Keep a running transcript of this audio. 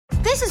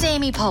This is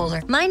Amy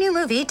Poehler. My new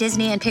movie,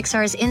 Disney and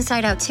Pixar's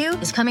Inside Out 2,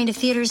 is coming to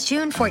theaters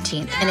June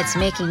 14th, and it's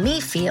making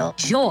me feel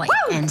joy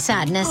and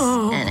sadness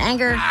and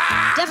anger,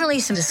 definitely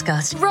some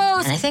disgust, and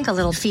I think a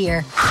little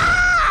fear.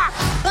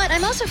 But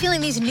I'm also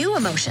feeling these new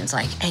emotions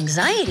like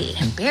anxiety,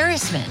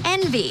 embarrassment,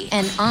 envy,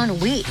 and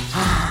ennui.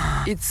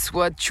 It's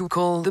what you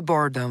call the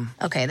boredom.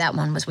 Okay, that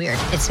one was weird.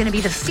 It's gonna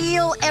be the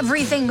feel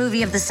everything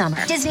movie of the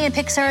summer. Disney and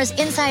Pixar's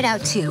Inside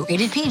Out 2,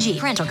 rated PG.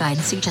 Parental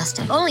guidance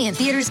suggested. Only in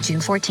theaters June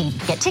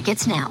 14th. Get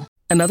tickets now.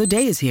 Another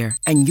day is here,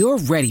 and you're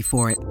ready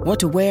for it. What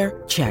to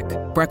wear? Check.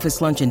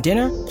 Breakfast, lunch, and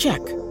dinner? Check.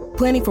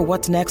 Planning for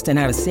what's next and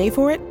how to save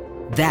for it?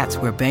 That's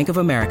where Bank of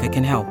America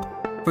can help.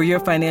 For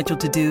your financial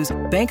to-dos,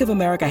 Bank of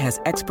America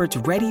has experts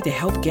ready to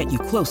help get you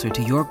closer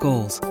to your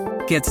goals.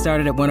 Get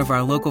started at one of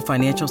our local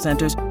financial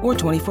centers or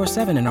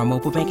 24/7 in our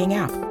mobile banking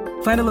app.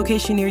 Find a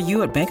location near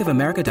you at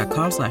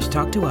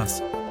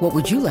bankofamerica.com/talktous. What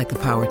would you like the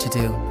power to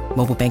do?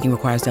 Mobile banking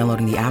requires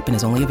downloading the app and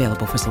is only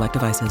available for select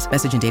devices.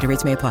 Message and data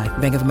rates may apply.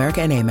 Bank of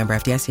America N.A., member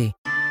FDIC.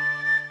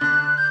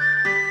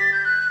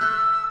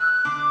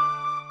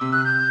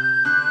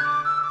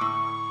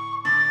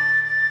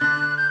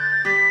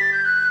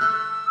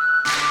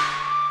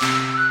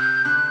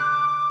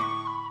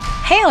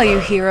 Hey all you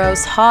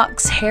heroes,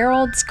 hawks,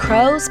 heralds,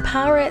 crows,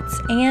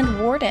 pirates, and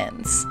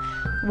wardens.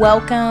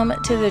 Welcome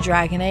to the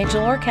Dragon Age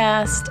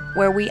Lorecast,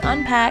 where we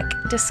unpack,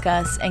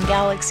 discuss, and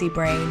galaxy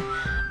brain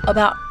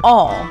about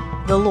all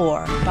the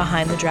lore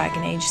behind the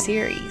Dragon Age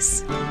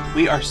series.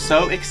 We are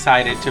so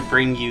excited to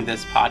bring you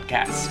this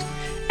podcast.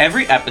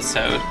 Every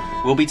episode,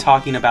 we'll be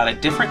talking about a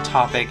different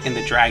topic in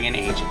the Dragon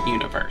Age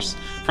universe.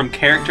 From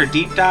character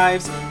deep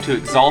dives to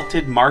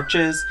exalted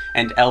marches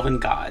and elven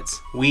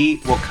gods,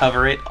 we will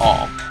cover it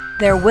all.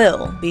 There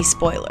will be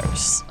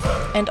spoilers.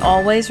 And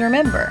always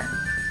remember,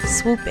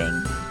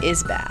 swooping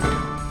is bad.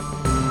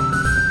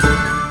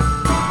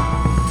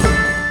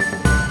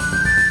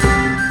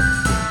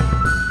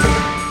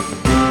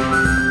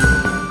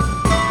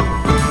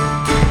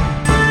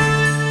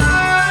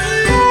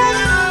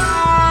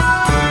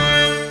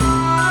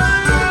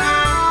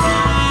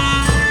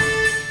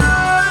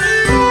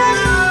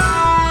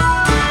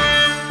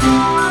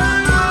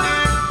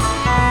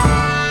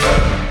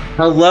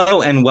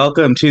 Hello and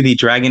welcome to the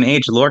Dragon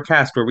Age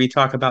Lorecast, where we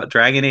talk about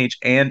Dragon Age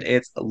and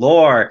its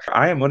lore.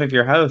 I am one of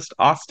your hosts,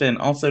 Austin,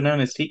 also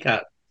known as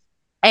Teacup.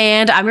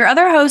 And I'm your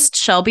other host,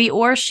 Shelby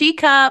or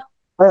She-Cup.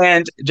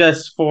 And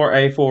just for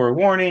a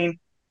forewarning,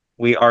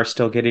 we are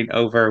still getting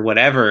over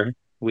whatever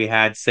we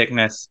had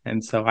sickness,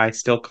 and so I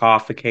still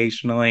cough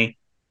occasionally.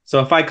 So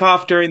if I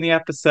cough during the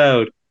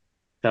episode,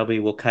 Shelby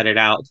will cut it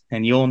out,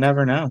 and you'll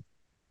never know.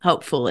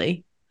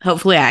 Hopefully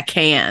I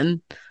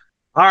can.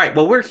 All right,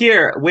 well, we're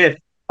here with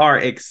our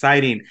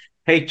exciting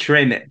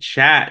patron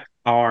chat,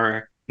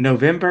 our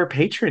November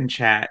patron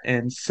chat.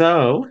 And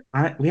so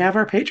we have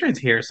our patrons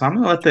here. So I'm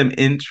going to let them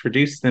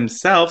introduce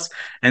themselves.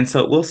 And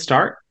so we'll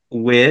start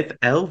with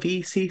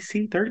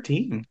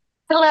LVCC13.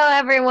 Hello,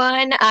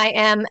 everyone. I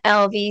am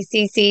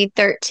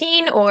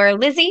LVCC13 or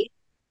Lizzie.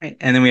 And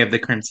then we have the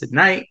Crimson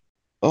Knight.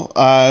 Oh,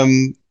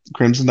 I'm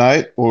Crimson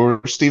Knight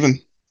or Steven.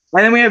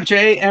 And then we have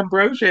Jay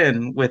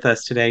Ambrosian with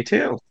us today,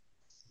 too.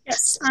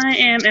 Yes, I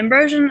am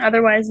Ambrosian,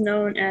 otherwise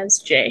known as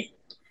Jay.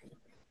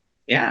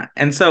 Yeah,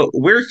 and so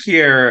we're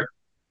here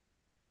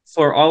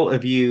for all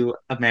of you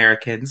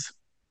Americans.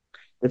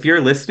 If you're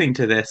listening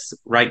to this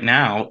right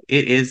now,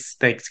 it is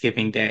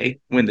Thanksgiving Day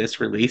when this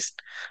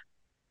released.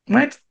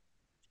 What?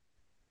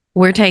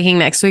 We're taking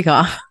next week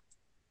off.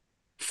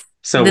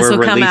 So this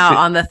will come out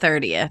on the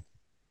 30th.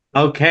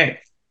 Okay.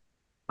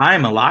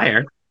 I'm a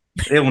liar.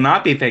 It will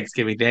not be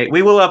Thanksgiving Day.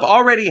 We will have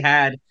already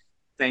had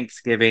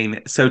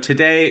Thanksgiving. So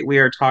today we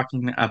are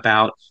talking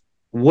about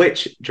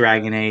which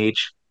Dragon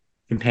Age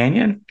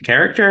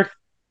character,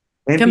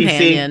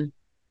 NPC,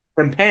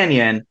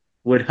 companion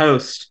would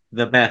host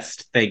the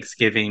best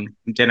Thanksgiving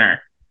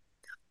dinner.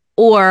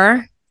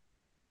 Or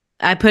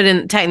I put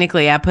in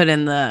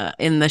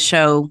the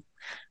show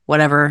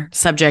whatever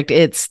subject,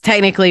 it's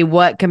technically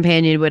what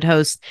companion would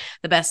host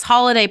the best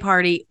holiday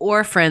party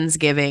or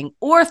Friendsgiving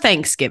or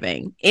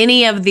Thanksgiving,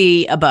 any of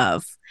the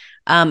above.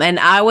 And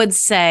I would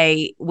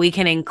say we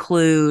can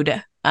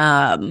include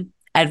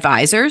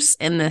advisors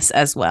in this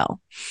as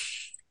well.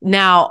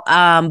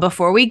 Now,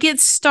 before we get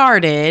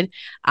started,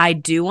 I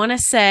do want to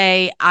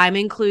say I'm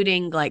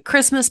including like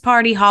Christmas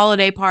party,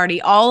 holiday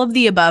party, all of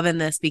the above in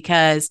this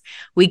because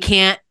we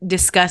can't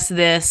discuss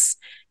this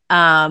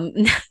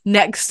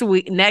next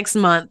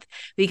month,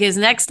 because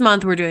next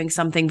month we're doing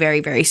something very,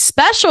 very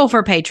special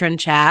for Patron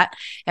Chat,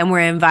 and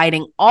we're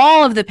inviting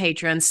all of the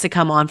patrons to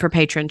come on for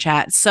Patron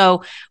Chat.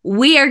 So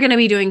we are going to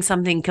be doing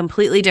something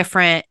completely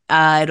different.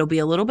 It'll be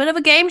a little bit of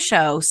a game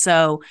show,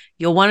 so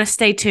you'll want to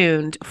stay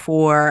tuned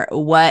for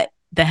what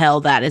the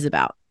hell that is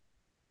about.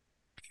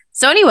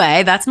 So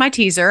anyway, that's my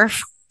teaser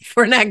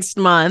for next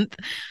month.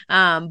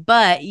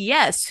 But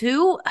yes,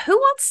 who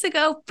wants to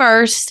go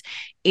first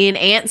in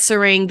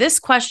answering this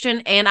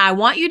question? And I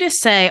want you to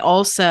say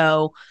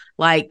also,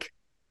 like,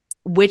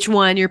 which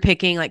one you're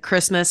picking, like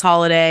Christmas,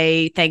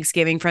 holiday,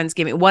 Thanksgiving,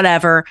 Friendsgiving,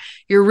 whatever,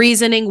 your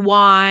reasoning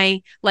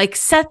why, like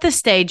set the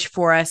stage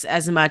for us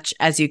as much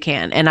as you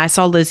can. And I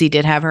saw Lizzie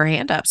did have her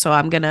hand up, so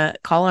I'm going to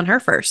call on her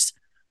first.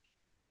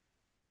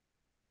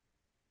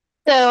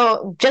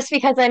 So just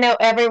because I know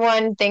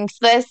everyone thinks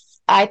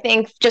this, I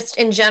think just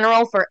in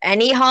general for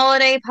any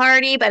holiday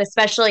party, but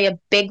especially a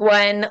big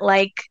one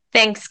like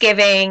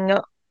Thanksgiving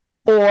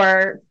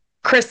or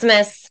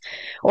Christmas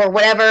or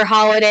whatever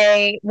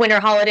holiday, winter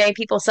holiday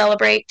people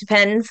celebrate,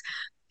 depends.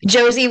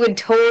 Josie would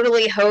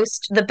totally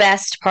host the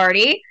best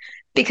party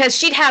because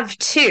she'd have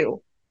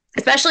two,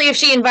 especially if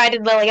she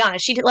invited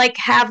Liliana. She'd like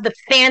have the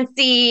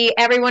fancy,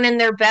 everyone in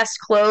their best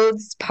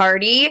clothes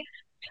party.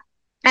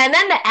 And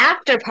then the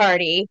after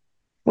party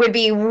would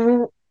be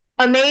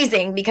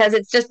amazing because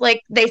it's just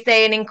like they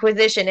say in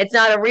Inquisition. It's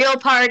not a real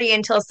party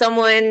until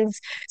someone's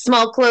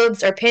small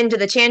clothes are pinned to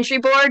the chantry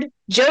board.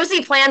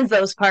 Josie plans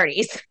those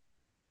parties.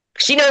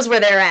 She knows where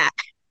they're at.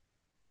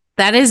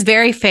 That is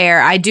very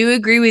fair. I do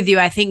agree with you.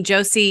 I think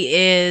Josie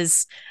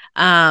is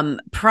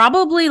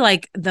probably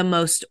like the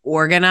most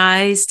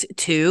organized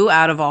too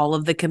out of all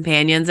of the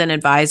companions and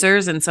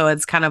advisors. And so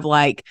it's kind of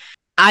like,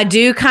 I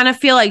do kind of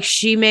feel like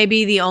she may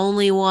be the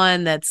only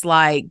one that's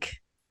like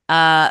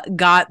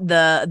got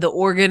the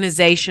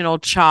organizational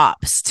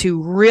chops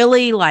to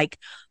really like,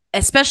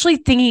 especially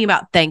thinking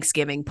about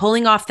Thanksgiving,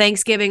 pulling off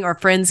Thanksgiving or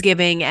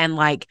Friendsgiving, and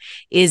like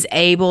is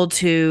able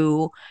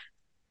to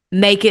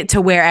make it to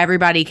where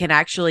everybody can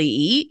actually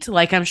eat.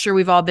 Like, I'm sure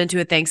we've all been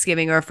to a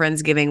Thanksgiving or a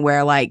Friendsgiving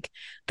where like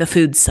the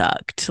food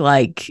sucked.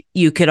 Like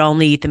you could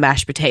only eat the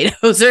mashed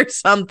potatoes or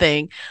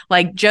something.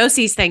 Like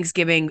Josie's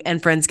Thanksgiving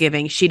and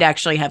Friendsgiving, she'd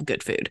actually have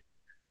good food.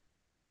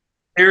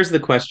 Here's the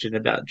question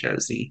about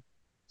Josie.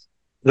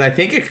 I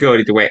think it could go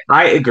either way.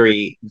 I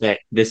agree that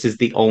this is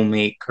the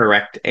only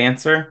correct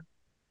answer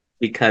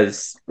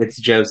because it's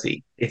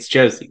Josie. It's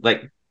Josie.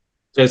 Like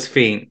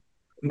Josephine,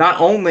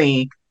 not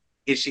only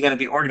is she going to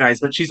be organized,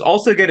 but she's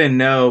also going to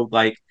know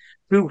like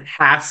who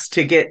has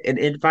to get an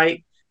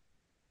invite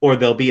or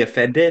they'll be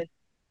offended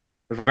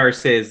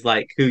versus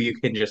like who you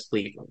can just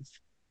leave with.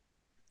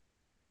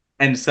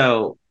 And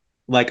so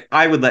like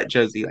I would let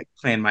Josie like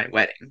plan my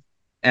wedding.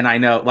 And I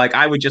know like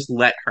I would just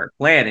let her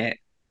plan it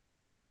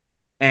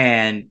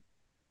and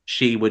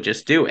she would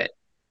just do it.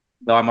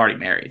 Though I'm already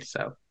married,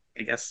 so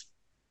I guess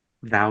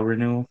vow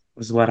renewal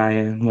is what I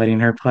am letting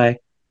her play.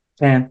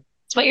 And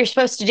It's what you're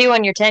supposed to do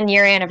on your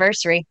 10-year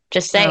anniversary.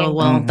 Just saying. Oh,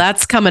 well,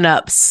 that's coming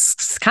up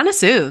kind of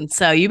soon.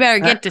 So you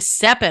better get to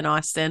stepping,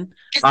 Austin.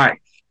 All right.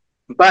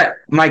 But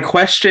my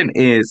question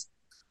is,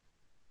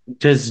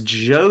 does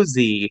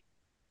Josie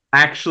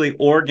actually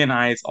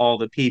organize all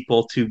the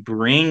people to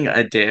bring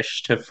a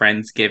dish to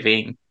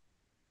Friendsgiving,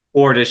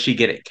 or does she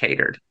get it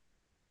catered?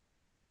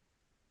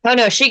 Oh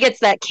no, she gets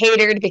that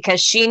catered because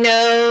she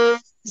knows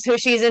who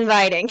she's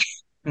inviting.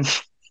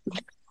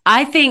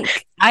 I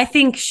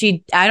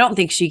don't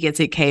think she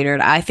gets it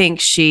catered. I think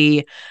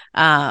she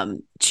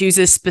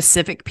chooses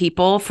specific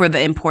people for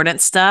the important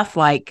stuff,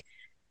 like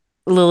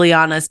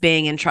Liliana's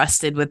being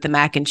entrusted with the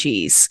mac and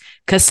cheese.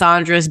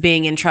 Cassandra's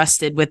being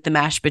entrusted with the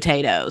mashed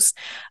potatoes.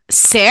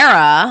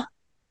 Sarah's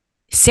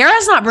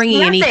not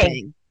bringing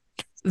anything.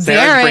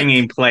 Sarah's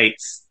bringing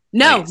plates.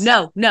 No.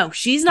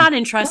 She's not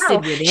entrusted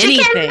with anything.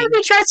 She can't even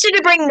be trusted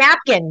to bring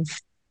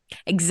napkins.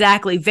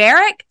 Exactly.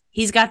 Varric,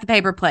 he's got the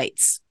paper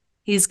plates.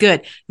 He's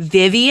good.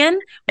 Vivian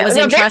was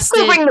entrusted.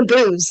 Varric will bring the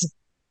booze.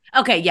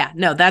 Okay, yeah,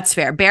 no, that's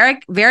fair.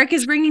 Varric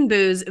is bringing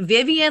booze.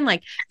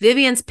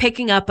 Vivian's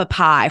picking up a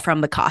pie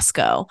from the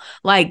Costco.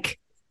 Like,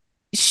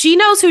 she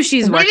knows who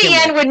she's working with.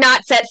 Vivian would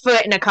not set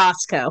foot in a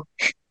Costco.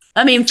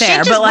 I mean,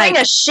 fair, She'd but just like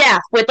bring a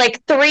chef with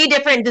like 3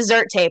 different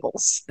dessert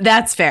tables.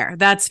 That's fair.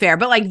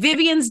 But like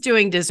Vivian's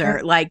doing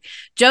dessert. Like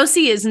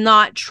Josie is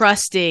not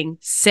trusting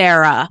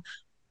Sarah,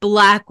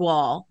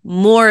 Blackwall,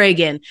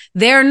 Morrigan.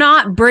 They're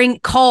not bringing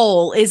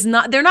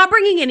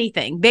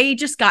anything. They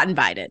just got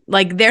invited.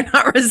 Like they're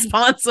not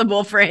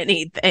responsible for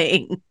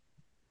anything.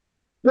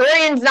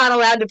 Dorian's not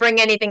allowed to bring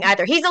anything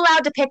either. He's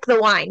allowed to pick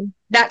the wine.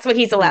 That's what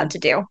he's allowed to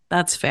do.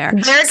 That's fair.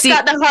 Derek's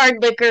got the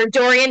hard liquor.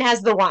 Dorian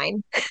has the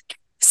wine.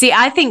 See,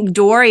 I think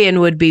Dorian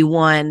would be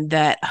one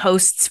that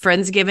hosts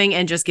Friendsgiving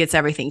and just gets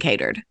everything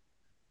catered.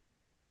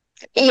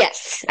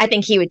 Yes, I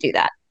think he would do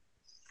that.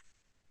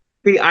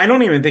 See, I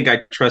don't even think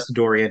I trust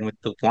Dorian with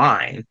the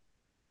wine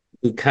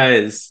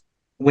because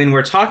when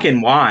we're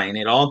talking wine,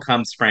 it all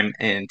comes from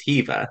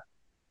Antiva.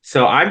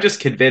 So I'm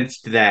just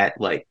convinced that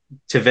like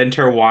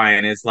Teventer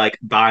wine is like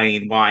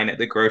buying wine at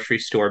the grocery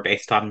store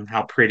based on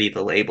how pretty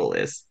the label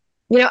is.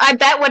 You know, I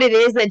bet what it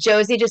is that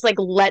Josie just like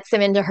lets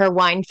him into her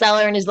wine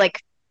cellar and is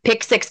like,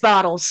 pick 6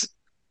 bottles.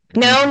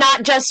 No,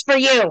 not just for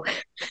you.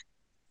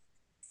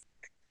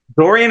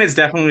 Dorian is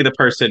definitely the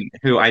person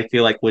who I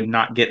feel like would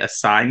not get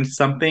assigned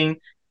something,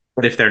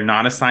 but if they're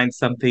not assigned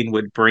something,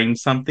 would bring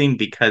something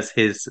because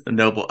his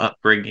noble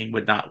upbringing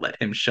would not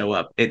let him show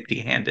up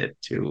empty-handed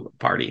to a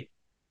party.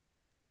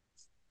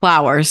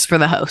 Flowers for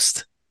the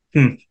host.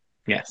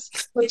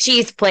 Yes. The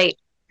cheese plate,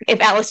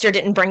 if Alistair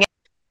didn't bring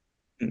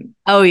it.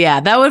 Oh yeah,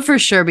 that would for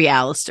sure be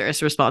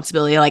Alistair's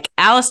responsibility. Like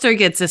Alistair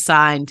gets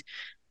assigned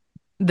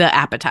the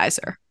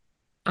appetizer.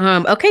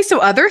 Okay, so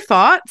other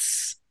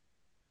thoughts?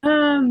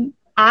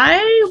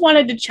 I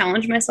wanted to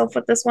challenge myself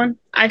with this one.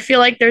 I feel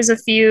like there's a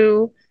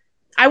few,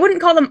 I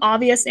wouldn't call them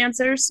obvious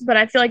answers, but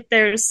I feel like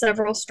there's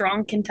several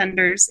strong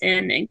contenders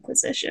in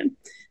Inquisition.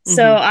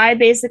 So I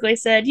basically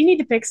said, you need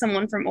to pick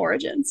someone from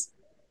Origins.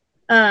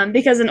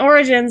 Because in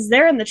Origins,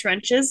 they're in the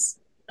trenches.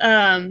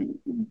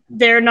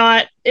 They're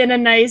not in a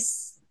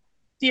nice,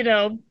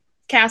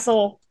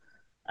 castle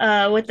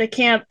with a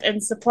camp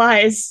and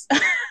supplies.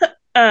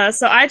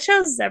 So I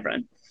chose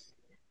Zevran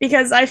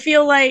because I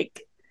feel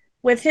like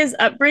with his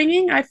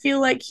upbringing, I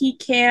feel like he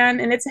can,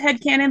 and it's a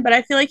headcanon, but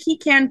I feel like he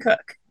can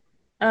cook.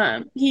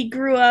 He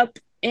grew up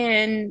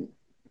in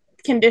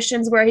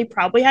conditions where he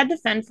probably had to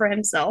fend for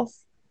himself,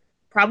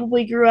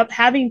 probably grew up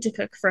having to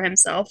cook for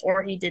himself,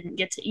 or he didn't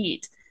get to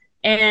eat.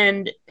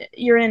 And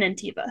you're in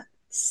Antiva.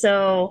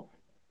 So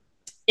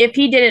if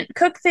he didn't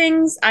cook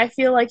things, I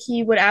feel like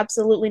he would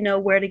absolutely know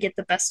where to get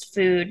the best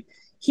food.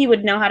 He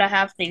would know how to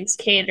have things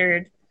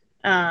catered.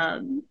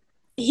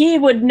 He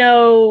would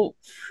know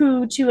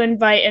who to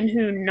invite and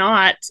who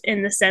not,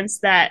 in the sense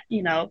that,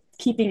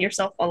 keeping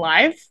yourself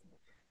alive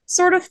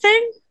sort of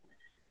thing.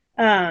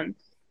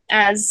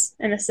 As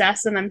an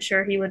assassin, I'm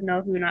sure he would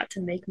know who not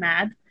to make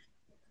mad.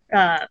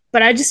 But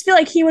I just feel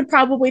like he would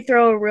probably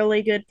throw a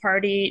really good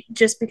party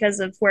just because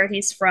of where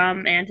he's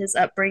from and his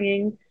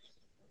upbringing.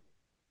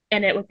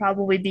 And it would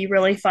probably be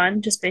really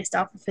fun just based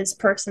off of his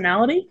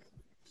personality.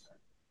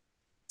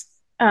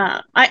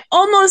 I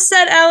almost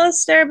said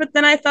Alistair, but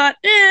then I thought,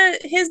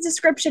 his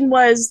description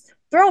was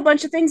throw a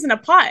bunch of things in a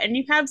pot and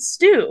you have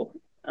stew.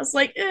 I was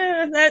like,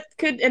 that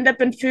could end up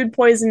in food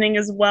poisoning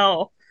as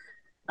well.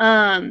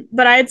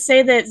 But I'd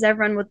say that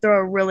Zevran would throw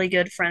a really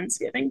good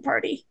Friendsgiving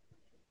party.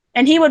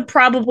 And he would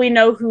probably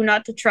know who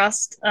not to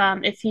trust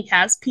if he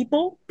has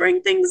people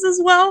bring things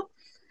as well.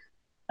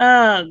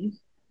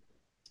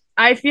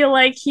 I feel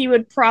like he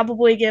would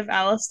probably give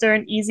Alistair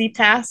an easy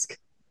task,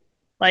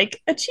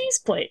 like a cheese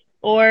plate,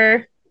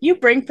 or you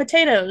bring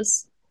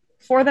potatoes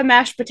for the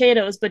mashed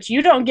potatoes, but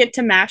you don't get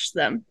to mash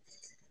them.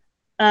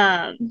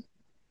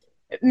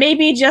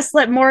 Maybe just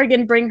let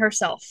Morrigan bring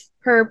herself.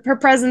 Her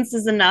presence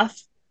is enough.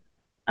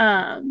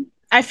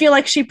 I feel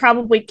like she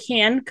probably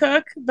can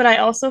cook, but I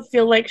also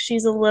feel like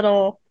she's a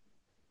little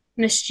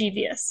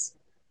mischievous.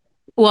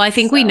 Well, I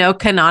think we know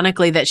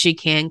canonically that she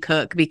can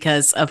cook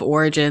because of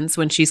Origins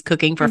when she's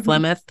cooking for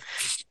Flemeth.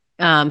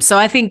 So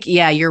I think,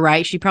 yeah, you're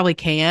right. She probably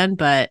can,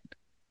 but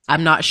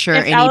I'm not sure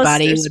if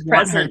anybody Alistair's would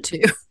present. want her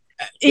to.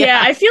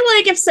 Yeah, I feel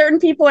like if certain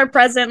people are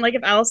present, like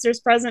if Alistair's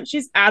present,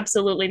 she's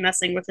absolutely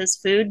messing with his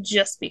food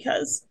just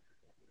because.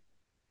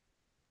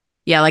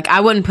 Yeah, like I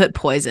wouldn't put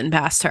poison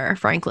past her,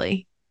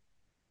 frankly.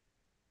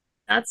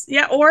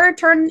 Or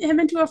turn him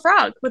into a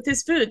frog with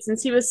his food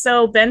since he was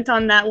so bent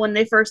on that when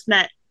they first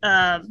met.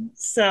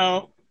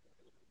 So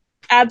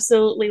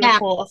absolutely would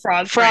pull a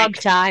frog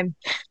time.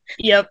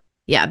 Yep.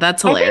 Yeah,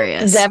 that's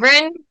hilarious.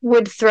 Zevran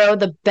would throw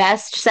the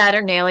best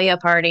Saturnalia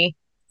party.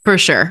 For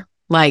sure.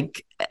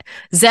 Like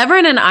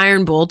Zevran and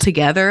Iron Bull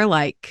together,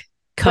 like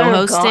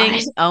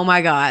co-hosting. Oh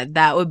my God.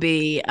 That would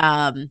be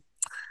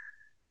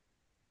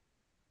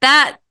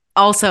that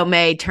also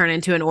may turn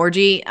into an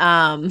orgy.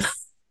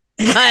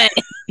 But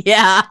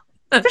yeah.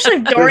 Especially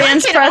if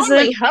Dorian's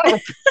present.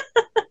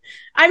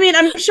 I mean,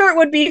 I'm sure it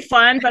would be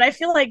fun, but I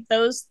feel like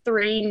those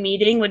three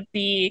meeting would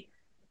be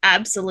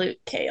absolute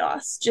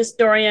chaos. Just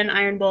Dorian,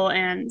 Iron Bull,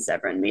 and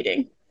Zevran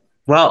meeting.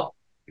 Well,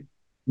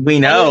 we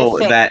know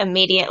that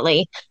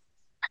immediately.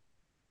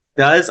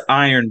 Does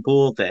Iron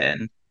Bull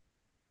then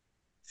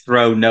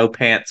throw No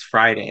Pants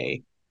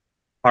Friday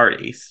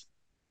parties?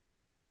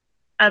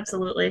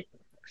 Absolutely.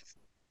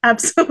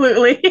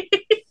 Absolutely.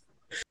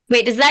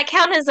 Wait, does that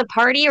count as a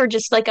party or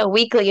just like a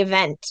weekly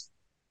event?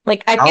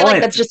 Like, I feel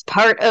like that's just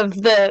part of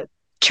the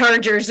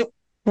Chargers'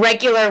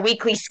 regular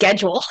weekly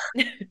schedule.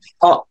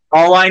 All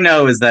I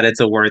know is that it's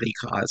a worthy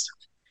cause.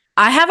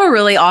 I have a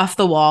really off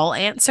the wall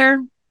answer.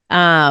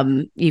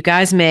 You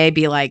guys may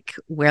be like,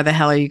 where the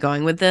hell are you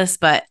going with this?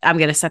 But I'm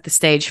going to set the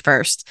stage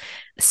first.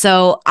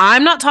 So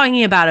I'm not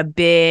talking about a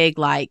big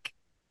like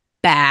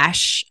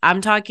bash.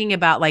 I'm talking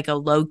about like a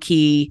low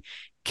key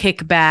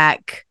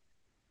kickback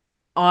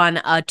on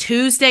a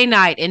Tuesday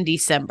night in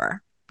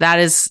December. That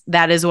is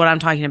what I'm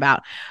talking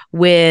about,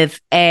 with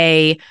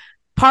a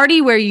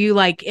party where you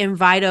like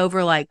invite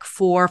over like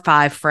 4 or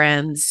 5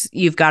 friends.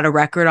 You've got a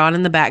record on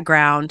in the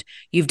background.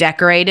 You've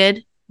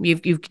decorated.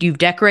 You've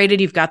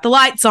decorated. You've got the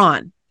lights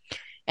on,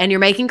 and you're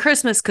making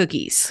Christmas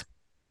cookies.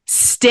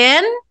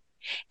 Sten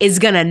is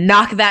gonna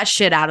knock that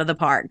shit out of the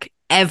park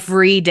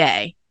every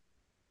day.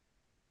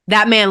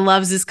 That man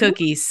loves his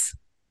cookies.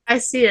 I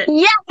see it.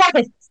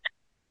 Yes,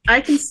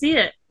 I can see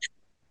it.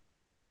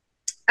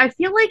 I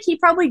feel like he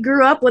probably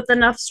grew up with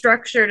enough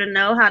structure to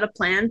know how to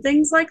plan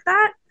things like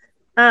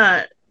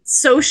that.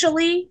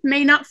 Socially,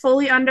 may not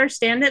fully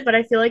understand it, but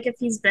I feel like if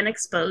he's been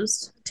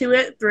exposed to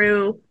it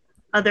through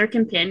other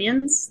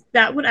companions,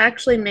 that would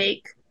actually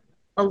make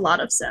a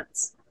lot of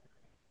sense.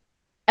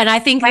 And I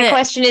think My that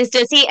question is,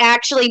 does he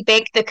actually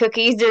bake the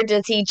cookies or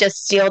does he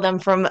just steal them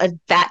from a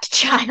fat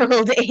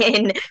child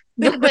in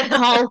the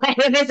hallway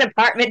of his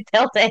apartment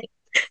building?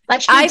 Like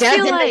he I does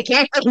feel in the like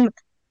game.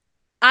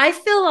 I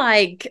feel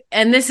like,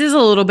 and this is a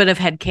little bit of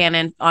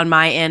headcanon on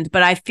my end,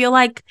 but I feel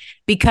like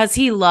because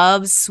he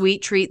loves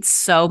sweet treats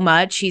so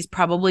much, he's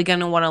probably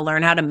going to want to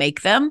learn how to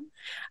make them.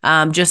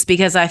 Just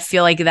because I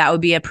feel like that would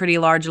be a pretty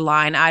large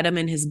line item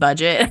in his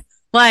budget,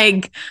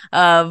 like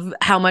of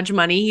how much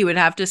money he would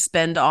have to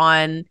spend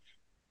on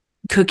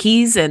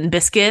cookies and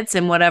biscuits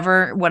and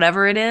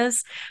whatever it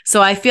is.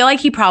 So I feel like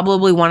he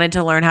probably wanted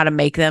to learn how to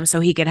make them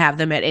so he could have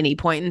them at any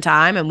point in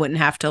time and wouldn't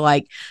have to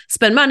like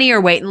spend money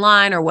or wait in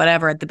line or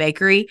whatever at the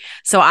bakery.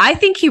 So I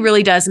think he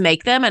really does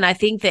make them, and I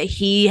think that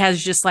he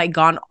has just like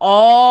gone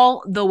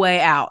all the way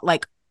out,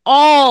 like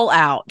all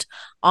out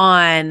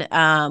on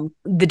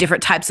the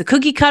different types of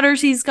cookie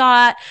cutters he's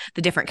got,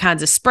 the different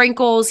kinds of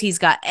sprinkles. He's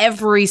got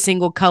every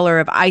single color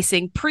of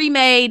icing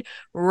pre-made,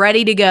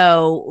 ready to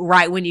go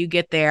right when you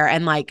get there.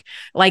 And like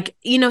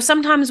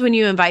sometimes when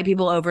you invite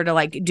people over to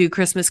like do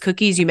Christmas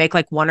cookies, you make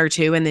like one or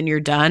two and then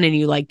you're done and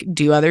you like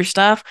do other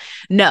stuff.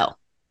 No,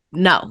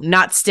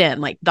 not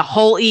Sten. Like the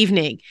whole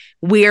evening,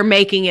 we're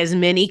making as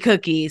many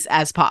cookies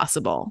as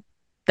possible.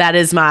 That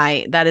is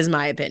my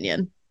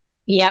opinion.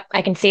 Yep,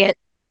 I can see it.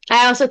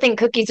 I also think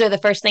cookies are the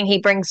first thing he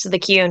brings to the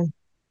queue.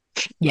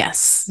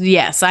 Yes,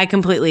 I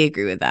completely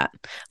agree with that.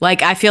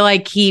 Like, I feel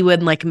like he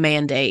would like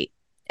mandate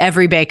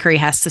every bakery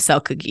has to sell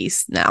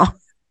cookies now.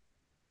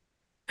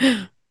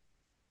 Do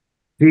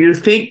you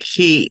think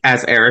he,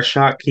 as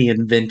Arishok, he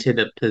invented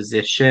a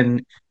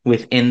position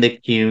within the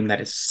queue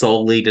that is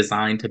solely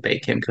designed to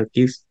bake him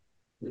cookies?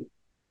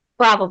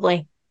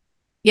 Probably.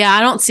 Yeah, I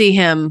don't see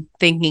him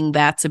thinking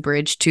that's a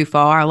bridge too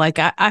far. Like,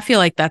 I feel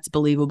like that's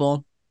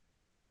believable.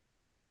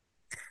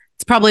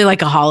 It's probably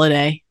like a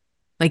holiday.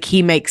 Like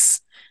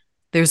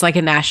there's like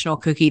a national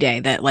cookie day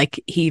that like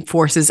he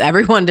forces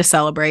everyone to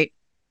celebrate.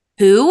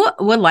 Who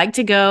would like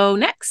to go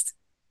next?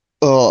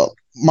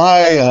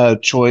 My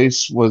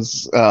choice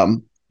was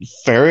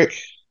Ferric,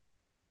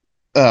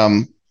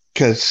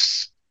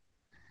 because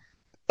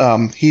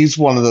he's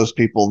one of those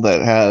people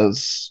that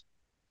has,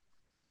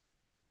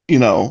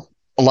 a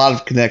lot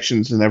of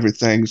connections and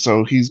everything.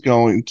 So he's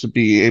going to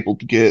be able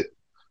to get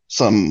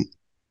some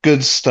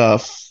good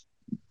stuff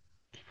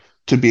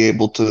to be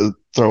able to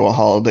throw a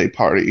holiday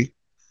party.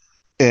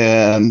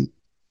 And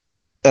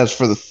as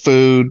for the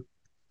food,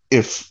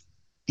 if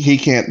he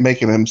can't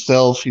make it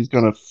himself, he's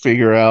going to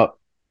figure out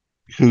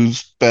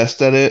who's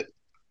best at it.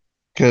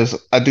 Because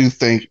I do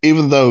think,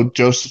 even though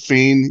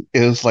Josephine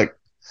is like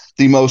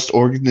the most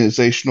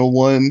organizational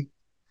one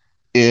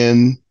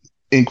in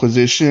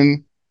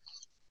Inquisition,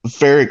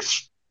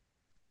 Ferric's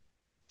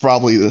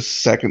probably the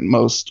second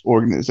most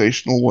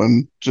organizational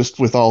one, just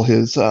with all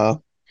his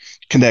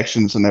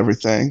connections and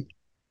everything.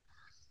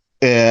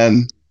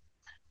 And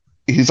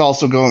he's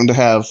also going to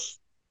have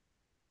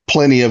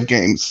plenty of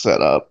games set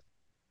up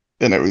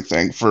and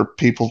everything for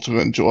people to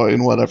enjoy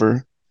and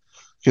whatever.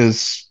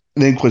 Because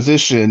the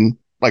Inquisition,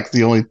 he's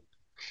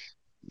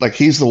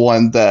the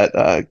one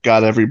that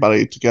got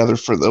everybody together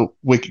for the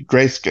Wicked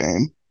Grace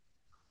game.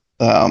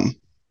 Um,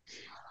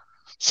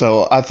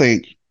 so I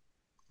think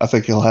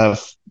he'll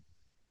have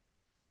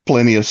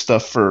plenty of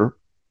stuff for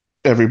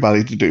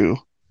everybody to do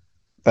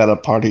at a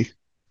party.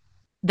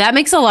 That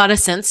makes a lot of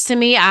sense to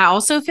me. I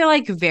also feel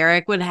like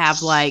Varric would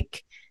have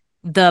like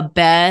the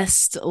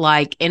best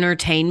like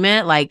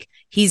entertainment. Like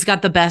he's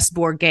got the best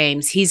board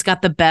games. He's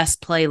got the best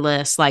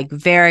playlist. Like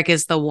Varric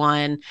is the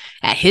one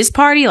at his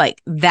party.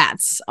 Like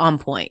that's on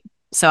point.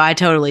 So I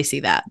totally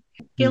see that.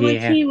 I feel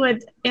like he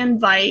would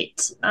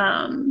invite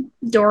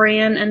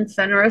Dorian and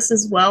Fenris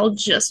as well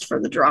just for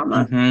the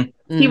drama.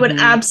 Mm-hmm. He would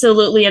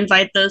absolutely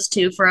invite those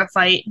two for a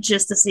fight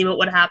just to see what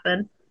would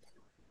happen.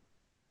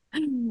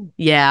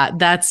 Yeah,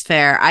 that's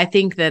fair. I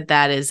think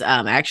that is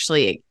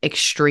actually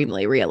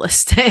extremely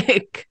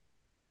realistic.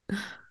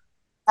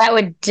 That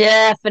would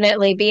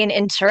definitely be an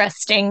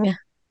interesting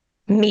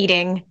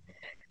meeting.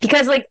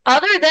 Because, like,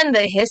 other than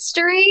the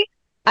history,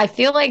 I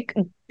feel like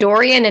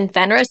Dorian and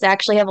Fenris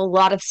actually have a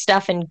lot of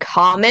stuff in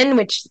common,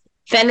 which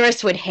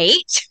Fenris would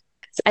hate.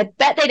 So I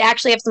bet they'd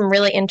actually have some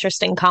really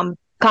interesting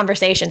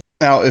conversations.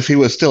 Now, if he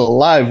was still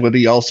alive, would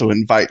he also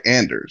invite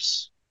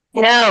Anders?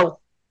 No,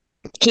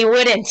 he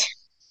wouldn't.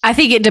 I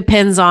think it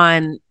depends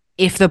on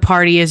if the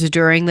party is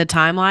during the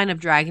timeline of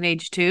Dragon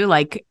Age 2,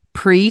 like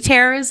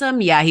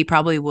pre-terrorism, yeah, he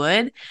probably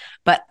would.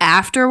 But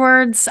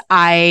afterwards,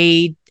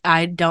 I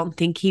don't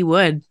think he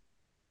would.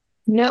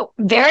 No,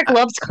 Varric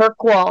loves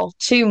Kirkwall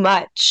too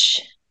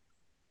much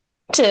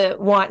to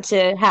want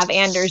to have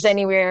Anders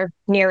anywhere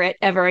near it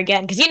ever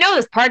again. Because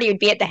this party would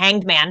be at the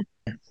Hanged Man.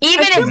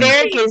 Even if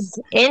Varric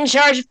is in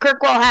charge of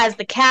Kirkwall, has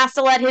the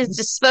castle at his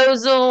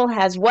disposal,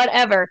 has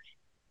whatever,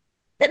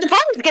 the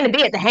party's going to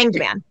be at the Hanged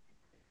Man.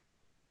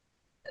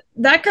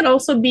 That could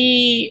also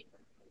be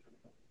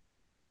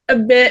a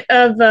bit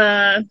of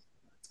a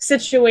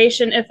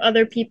situation if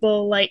other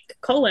people like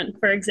Cullen,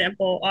 for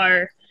example,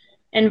 are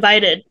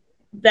invited.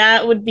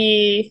 That would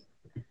be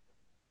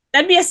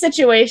that'd be a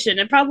situation.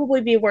 It'd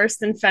probably be worse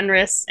than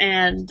Fenris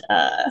and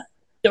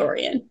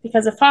Dorian,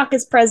 because if Hawk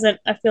is present,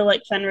 I feel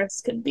like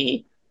Fenris could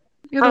be.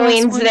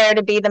 Colleen's there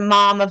to be the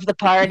mom of the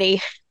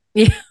party.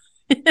 Yeah.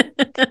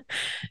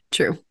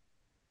 True.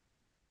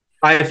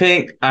 I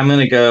think I'm going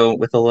to go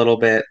with a little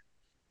bit.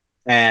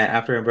 And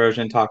after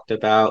Ambrosion talked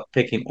about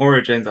picking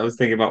origins, I was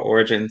thinking about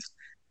origins.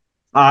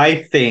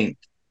 I think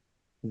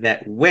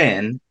that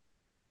Wynn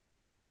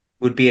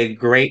would be a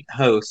great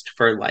host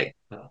for like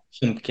a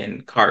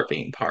pumpkin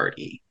carving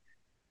party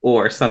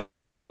or something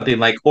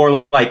like,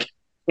 or like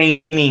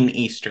painting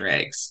Easter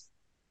eggs.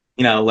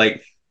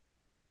 Like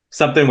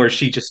something where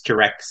she just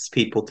directs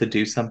people to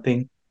do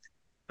something.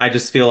 I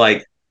just feel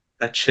like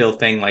a chill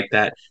thing like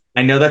that.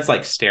 I know that's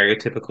like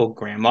stereotypical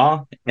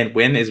grandma, and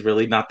Wynn is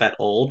really not that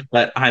old,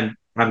 but I'm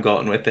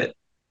going with it.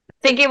 I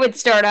think it would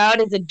start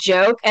out as a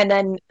joke, and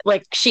then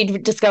like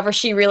she'd discover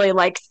she really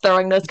likes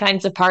throwing those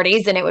kinds of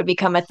parties, and it would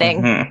become a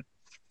thing. Mm-hmm.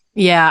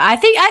 Yeah, I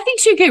think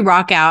she could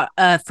rock out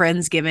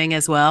Friendsgiving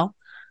as well.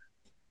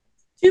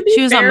 To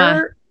be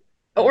fair,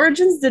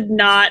 Origins did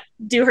not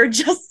do her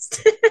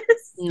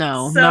justice.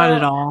 No, not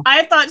at all.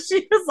 I thought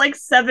she was like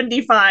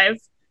 75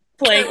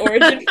 playing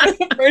Origin for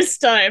the first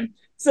time.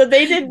 So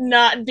they did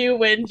not do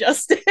Wynn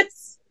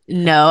justice.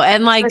 No,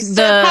 and like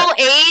the circle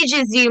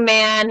ages you,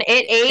 man.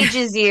 It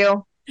ages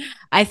you.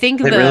 I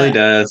think it really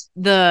does.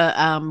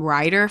 The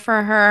writer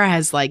for her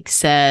has like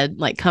said,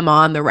 like, come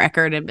on the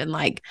record and been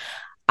like,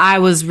 I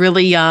was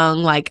really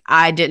young, like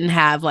I didn't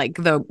have like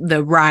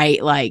the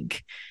right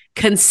like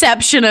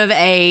conception of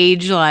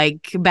age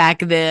like back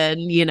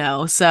then,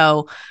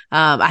 So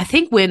I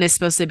think Wynn is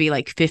supposed to be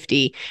like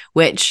 50,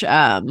 which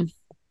I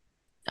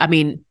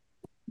mean,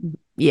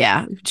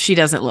 yeah, she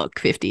doesn't look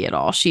 50 at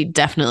all. She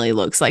definitely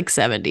looks like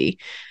 70.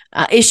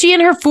 Is she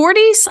in her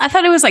 40s? I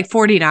thought it was like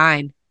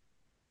 49. I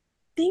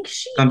think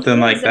she something is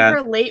like in that.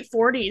 her late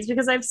 40s,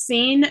 because I've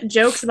seen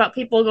jokes about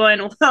people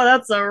going, "Wow,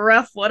 that's a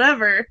rough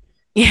whatever."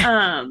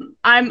 Yeah.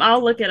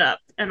 I'll look it up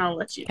and I'll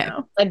let you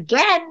know.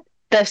 Again,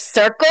 the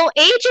circle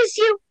ages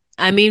you.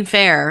 I mean,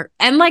 fair.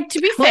 And like, to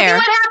be fair,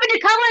 look at what happened to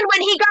Cullen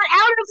when he got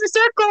out of the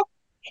circle.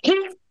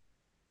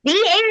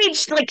 He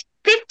aged like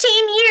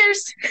 15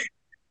 years.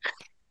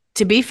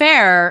 To be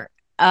fair,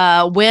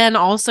 Wynn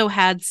also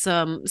had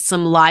some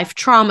life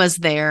traumas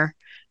there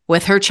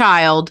with her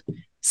child.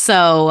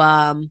 So,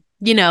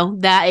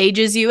 that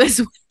ages you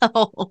as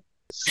well.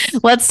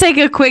 Let's take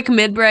a quick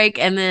mid-break,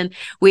 and then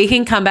we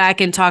can come back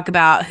and talk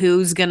about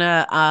who's going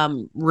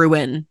to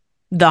ruin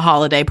the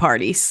holiday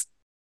parties.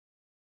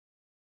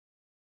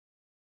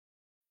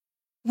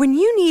 When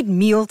you need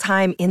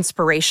mealtime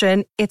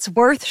inspiration, it's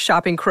worth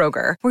shopping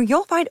Kroger, where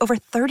you'll find over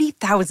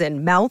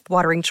 30,000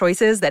 mouth-watering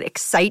choices that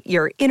excite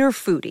your inner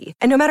foodie.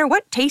 And no matter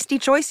what tasty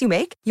choice you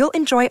make, you'll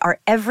enjoy our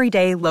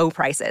everyday low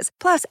prices,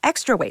 plus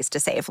extra ways to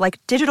save,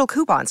 like digital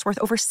coupons worth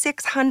over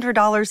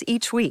 $600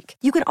 each week.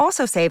 You can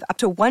also save up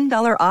to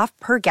 $1 off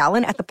per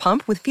gallon at the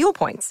pump with fuel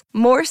points.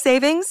 More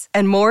savings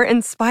and more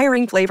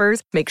inspiring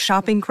flavors make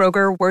shopping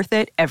Kroger worth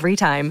it every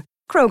time.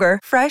 Kroger,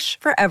 fresh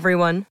for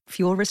everyone.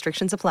 Fuel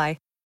restrictions apply.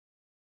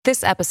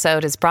 This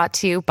episode is brought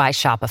to you by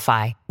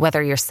Shopify.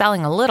 Whether you're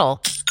selling a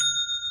little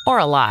or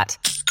a lot,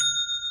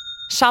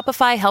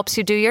 Shopify helps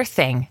you do your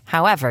thing,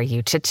 however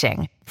you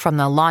cha-ching. From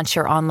the launch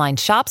your online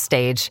shop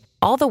stage,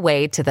 all the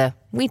way to the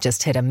we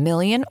just hit 1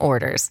 million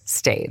orders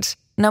stage.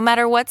 No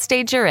matter what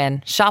stage you're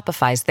in,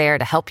 Shopify's there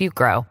to help you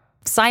grow.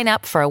 Sign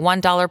up for a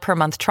 $1 per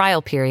month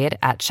trial period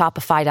at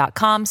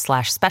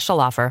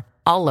shopify.com/special offer,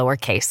 all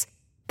lowercase.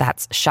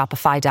 That's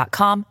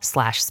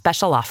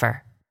shopify.com/special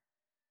offer.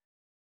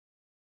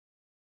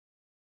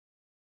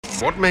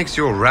 What makes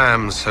your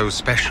Ram so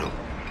special?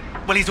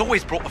 Well, he's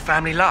always brought the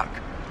family luck,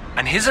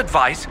 and his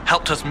advice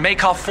helped us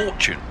make our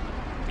fortune.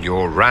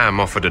 Your Ram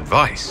offered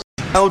advice.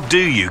 How do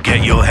you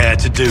get your hair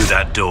to do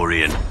that,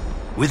 Dorian?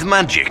 With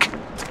magic?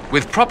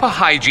 With proper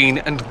hygiene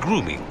and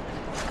grooming.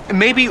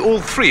 Maybe all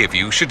three of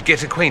you should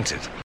get acquainted.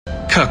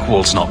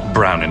 Kirkwall's not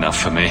brown enough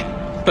for me.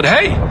 But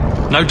hey,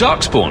 no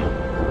Darkspawn.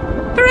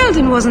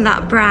 Ferelden wasn't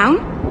that brown.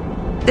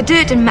 The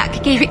dirt and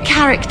muck gave it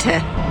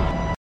character.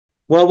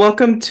 Well,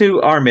 welcome to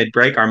our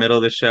mid-break, our middle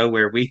of the show,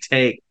 where we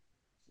take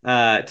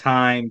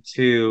time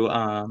to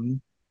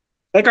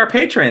thank our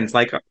patrons,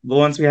 like the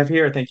ones we have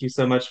here. Thank you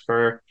so much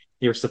for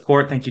your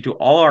support. Thank you to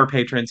all our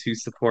patrons who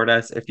support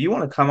us. If you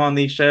want to come on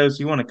these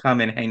shows, you want to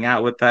come and hang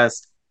out with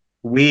us,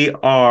 we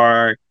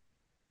are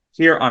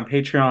here on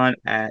Patreon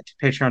at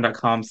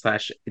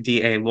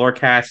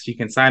patreon.com/DALorecast. You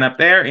can sign up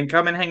there and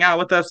come and hang out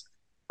with us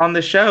on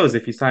the shows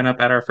if you sign up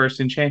at our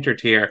first Enchanter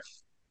tier.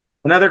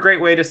 Another great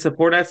way to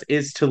support us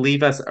is to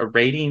leave us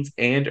ratings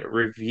and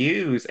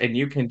reviews, and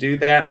you can do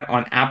that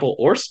on Apple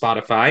or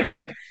Spotify.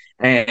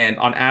 And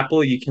on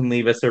Apple, you can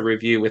leave us a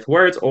review with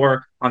words,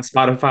 or on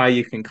Spotify,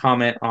 you can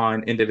comment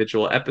on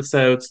individual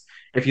episodes.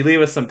 If you leave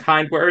us some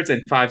kind words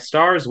and 5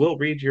 stars, we'll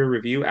read your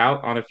review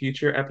out on a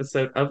future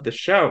episode of the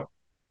show.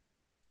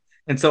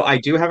 And so I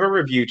do have a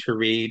review to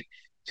read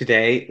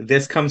today.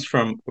 This comes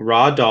from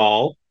Raw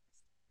Doll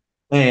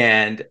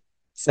and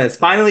says,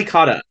 finally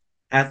caught up.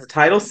 As the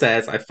title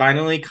says, I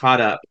finally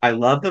caught up. I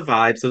love the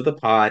vibes of the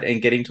pod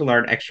and getting to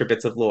learn extra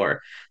bits of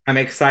lore. I'm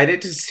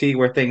excited to see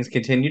where things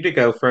continue to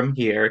go from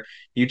here.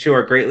 You two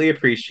are greatly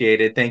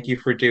appreciated. Thank you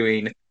for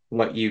doing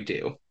what you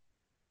do.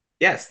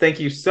 Yes,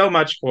 thank you so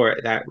much for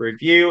that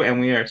review,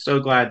 and we are so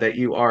glad that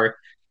you are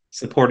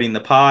supporting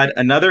the pod.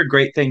 Another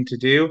great thing to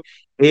do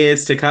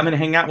is to come and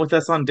hang out with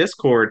us on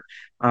Discord.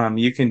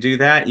 You can do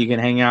that. You can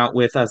hang out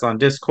with us on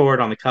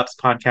Discord, on the Cups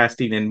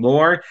Podcasting, and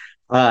more.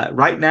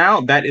 Right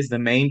now, that is the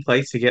main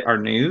place to get our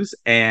news,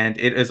 and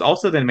it is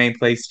also the main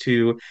place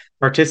to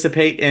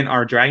participate in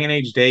our Dragon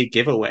Age Day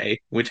giveaway,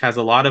 which has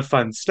a lot of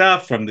fun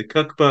stuff from the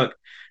cookbook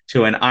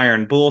to an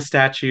Iron Bull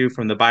statue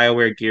from the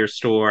BioWare gear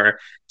store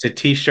to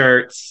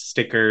t-shirts,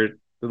 stickers,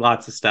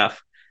 lots of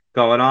stuff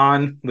going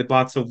on with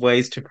lots of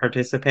ways to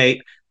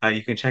participate.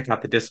 You can check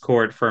out the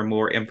Discord for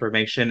more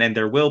information, and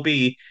there will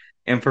be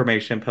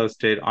information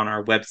posted on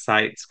our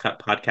website,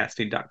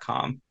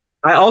 cutpodcasting.com.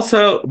 I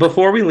also,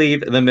 before we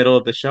leave the middle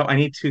of the show, I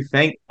need to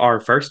thank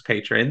our first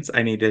patrons.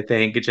 I need to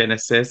thank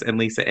Genesis and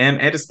Lisa M,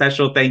 and a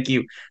special thank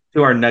you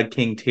to our Nug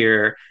King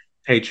tier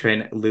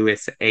patron,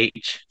 Lewis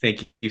H.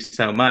 Thank you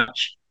so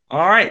much.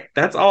 All right,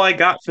 that's all I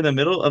got for the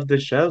middle of the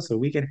show, so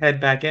we can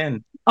head back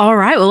in. All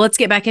right, well, let's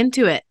get back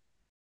into it.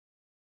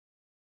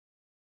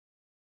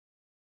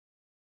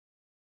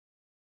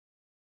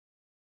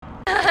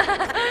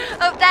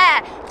 Up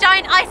there,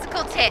 giant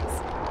icicle tits.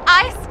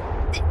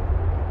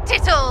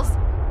 Tittles.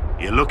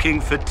 You're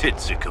looking for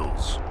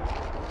titsicles.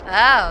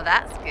 Oh,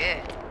 that's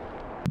good.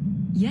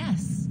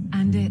 Yes,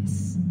 and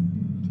it's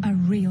a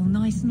real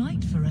nice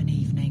night for an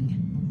evening.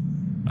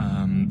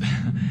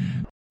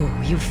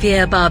 You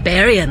fear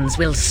barbarians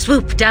will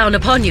swoop down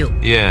upon you.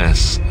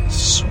 Yes,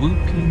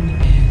 swooping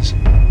is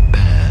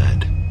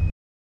bad.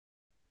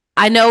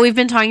 I know we've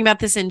been talking about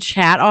this in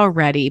chat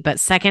already, but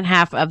second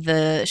half of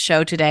the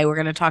show today, we're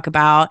going to talk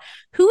about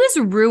who is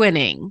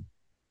ruining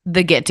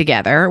the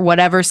get-together.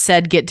 Whatever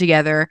said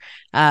get-together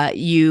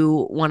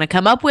you want to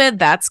come up with,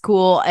 that's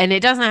cool. And it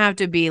doesn't have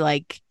to be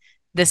like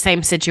the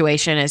same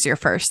situation as your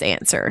first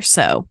answer.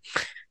 So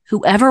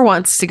whoever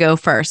wants to go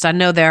first. I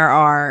know there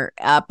are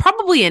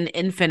probably an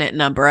infinite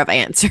number of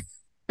answers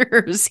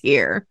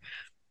here.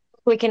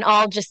 We can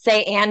all just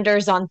say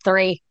Anders on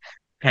 3.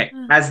 Okay,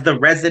 as the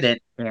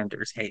resident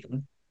Anders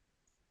Hayden,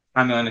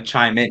 I'm going to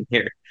chime in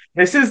here.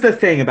 This is the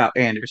thing about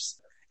Anders.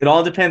 It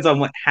all depends on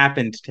what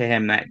happened to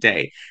him that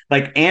day.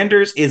 Like,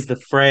 Anders is the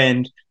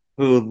friend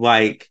who,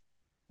 like,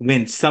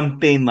 when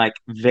something, like,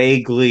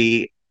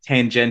 vaguely,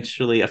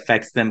 tangentially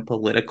affects them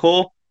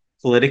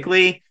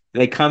politically,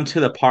 they come to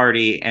the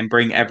party and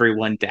bring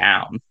everyone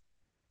down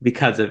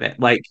because of it.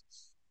 Like,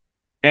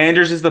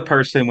 Anders is the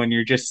person when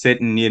you're just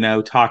sitting, you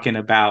know, talking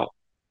about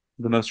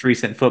the most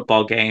recent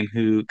football game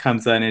who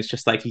comes in and is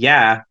just like,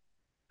 yeah,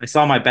 I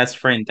saw my best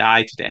friend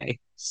die today.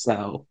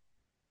 So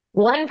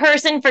one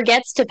person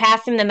forgets to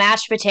pass him the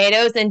mashed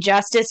potatoes and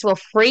Justice will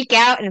freak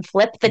out and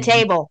flip the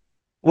table.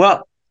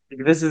 Well,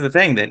 this is the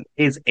thing then.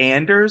 Is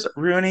Anders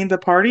ruining the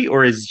party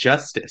or is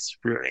Justice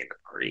ruining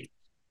the party?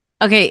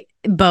 Okay,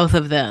 both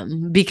of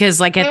them, because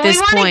like at this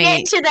point, we want to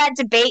get to that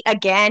debate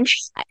again,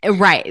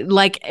 right?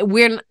 Like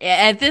we're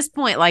at this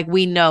point, like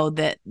we know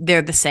that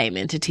they're the same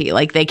entity,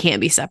 like they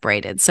can't be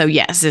separated. So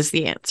yes, is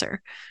the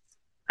answer.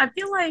 I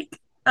feel like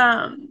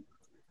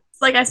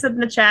I said in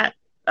the chat,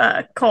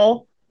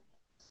 Cole,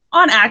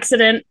 on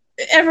accident.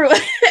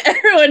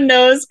 Everyone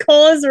knows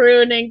Cole is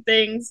ruining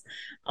things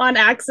on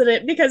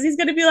accident because he's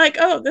going to be like,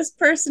 oh, this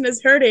person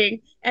is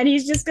hurting. And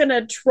he's just going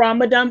to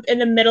trauma dump in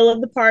the middle of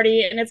the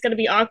party and it's going to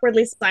be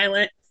awkwardly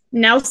silent.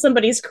 Now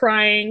somebody's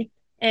crying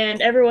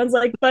and everyone's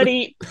like,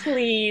 buddy,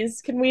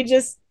 please, can we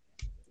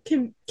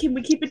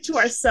keep it to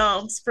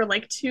ourselves for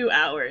like 2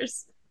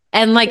 hours?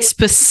 And like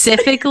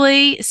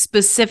specifically,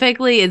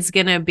 it's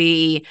going to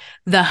be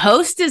the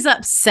host is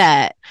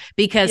upset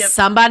because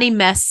somebody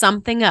messed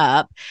something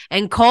up.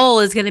 And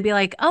Cole is going to be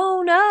like,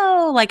 oh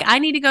no, like I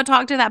need to go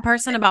talk to that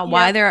person about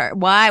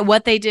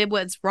what they did,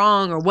 what's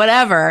wrong or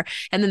whatever.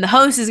 And then the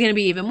host is going to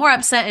be even more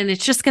upset and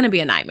it's just going to be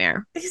a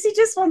nightmare. Because he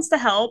just wants to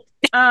help.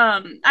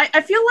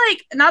 I feel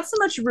like not so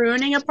much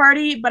ruining a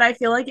party, but I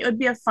feel like it would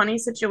be a funny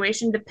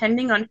situation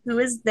depending on who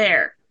is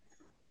there.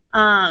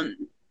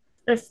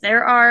 If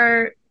there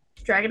are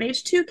Dragon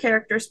Age 2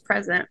 characters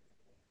present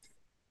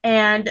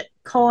and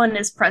Cullen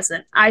is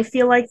present, I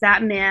feel like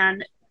that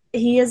man,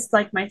 he is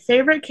like my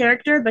favorite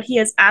character, but he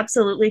is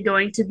absolutely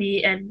going to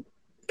be a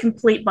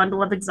complete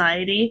bundle of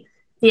anxiety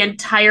the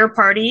entire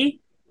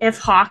party if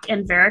Hawk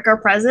and Varric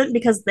are present,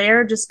 because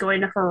they're just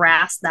going to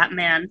harass that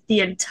man the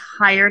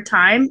entire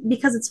time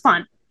because it's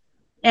fun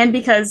and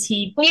because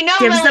he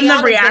gives them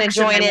the reaction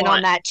join they in want.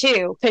 on that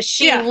too, because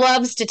she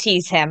loves to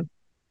tease him.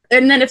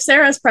 And then if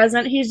Sarah's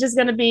present, he's just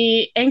going to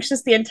be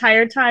anxious the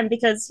entire time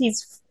because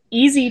he's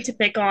easy to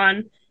pick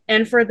on.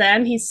 And for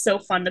them, he's so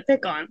fun to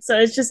pick on. So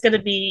it's just going to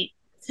be,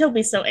 he'll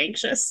be so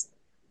anxious.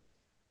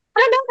 I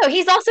don't know, though.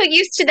 He's also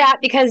used to that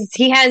because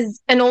he has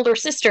an older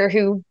sister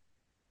who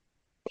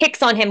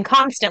picks on him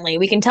constantly.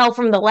 We can tell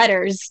from the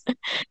letters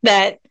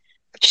that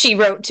she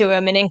wrote to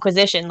him in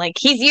Inquisition. Like,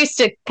 he's used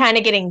to kind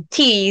of getting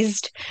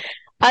teased.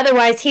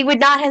 Otherwise, he would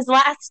not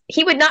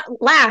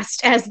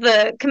last as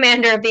the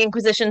commander of the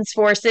Inquisition's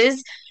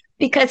forces,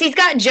 because he's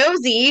got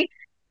Josie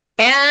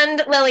and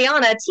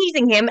Liliana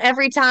teasing him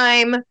every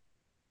time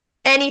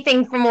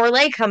anything from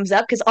Orlais comes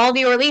up, because all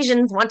the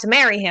Orlesians want to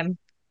marry him.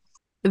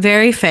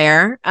 Very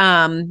fair.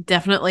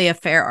 Definitely a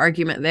fair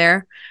argument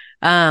there.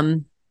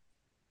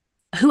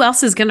 Who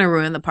else is going to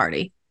ruin the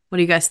party? What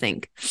do you guys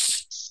think?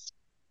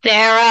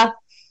 Sarah.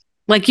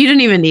 Like, you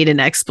didn't even need an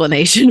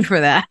explanation for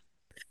that.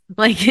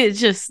 Like, it's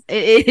just,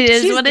 it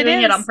is She's what it is. She's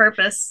doing it on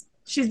purpose.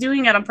 She's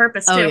doing it on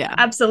purpose, too. Oh, yeah.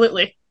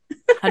 Absolutely.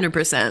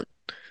 100%.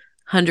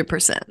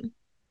 100%.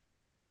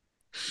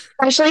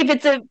 Especially if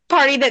it's a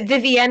party that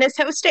Vivienne is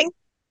hosting.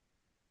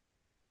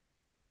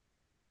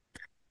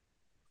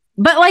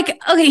 But, like,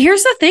 okay,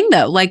 here's the thing,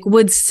 though. Like,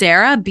 would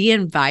Sarah be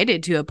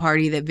invited to a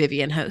party that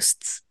Vivienne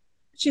hosts?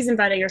 She's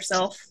inviting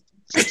herself.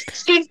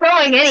 She's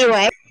going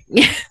anyway.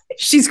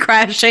 She's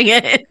crashing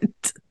it.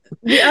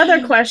 The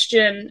other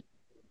question,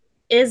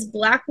 is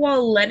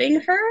Blackwall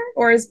letting her,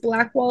 or is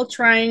Blackwall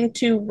trying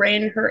to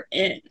rein her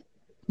in?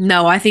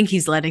 No, I think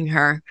he's letting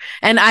her.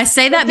 And I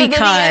say that because...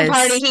 If it's a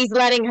party, he's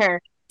letting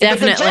her.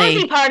 Definitely. If it's a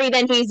Josie party,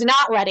 then he's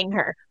not letting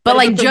her. But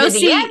like,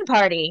 Josie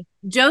party,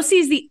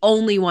 Josie's the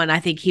only one I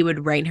think he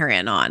would rein her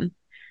in on.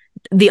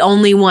 The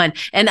only one.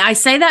 And I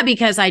say that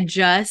because I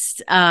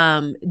just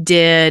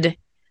I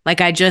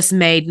just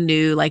made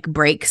new like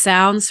break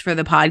sounds for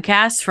the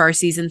podcast for our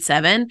season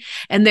 7.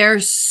 And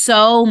there's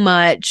so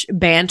much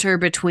banter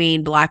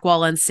between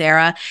Blackwall and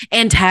Sarah,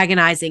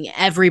 antagonizing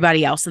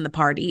everybody else in the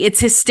party. It's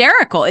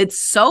hysterical. It's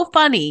so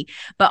funny.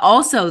 But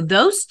also,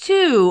 those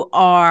two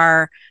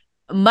are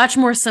much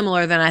more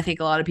similar than I think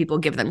a lot of people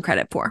give them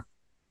credit for.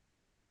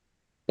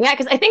 Yeah,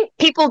 because I think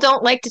people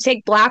don't like to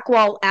take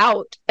Blackwall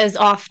out as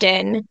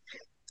often,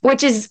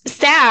 which is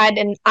sad,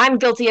 and I'm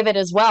guilty of it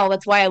as well.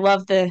 That's why I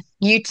love the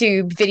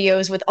YouTube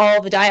videos with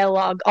all the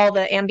dialogue, all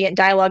the ambient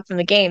dialogue from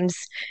the games,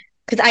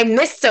 because I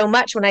miss so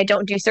much when I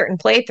don't do certain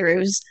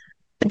playthroughs.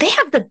 But they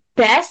have the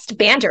best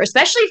banter,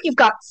 especially if you've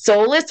got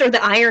Solus or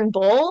the Iron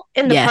Bull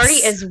in the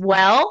party as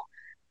well.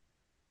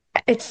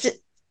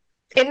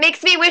 It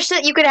makes me wish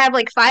that you could have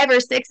like 5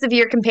 or 6 of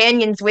your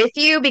companions with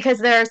you, because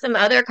there are some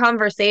other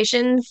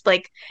conversations,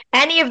 like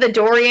any of the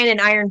Dorian and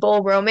Iron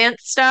Bull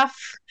romance stuff.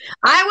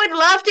 I would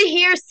love to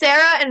hear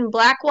Sarah and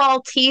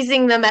Blackwall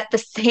teasing them at the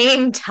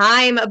same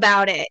time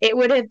about it. It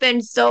would have been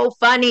so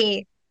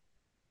funny.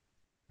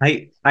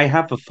 I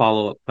have a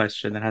follow-up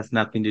question that has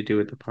nothing to do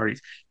with the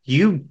parties.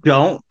 You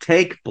don't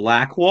take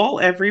Blackwall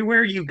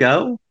everywhere you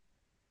go?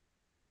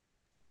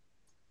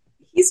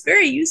 He's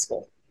very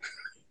useful.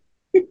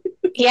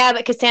 Yeah,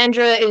 but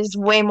Cassandra is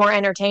way more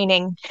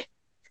entertaining.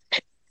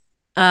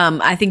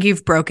 I think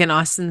you've broken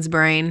Austin's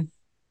brain.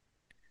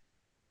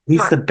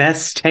 He's the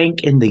best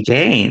tank in the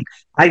game.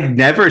 I've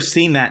never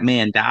seen that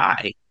man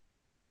die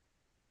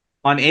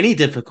on any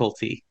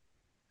difficulty.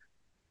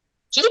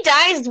 He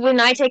dies when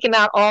I take him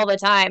out all the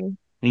time.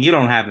 And you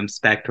don't have him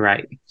spec'd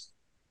right.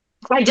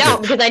 I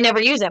don't, because I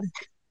never use him.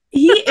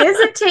 He is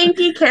a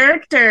tanky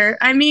character.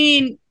 I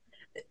mean,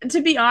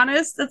 to be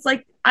honest, it's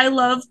like, I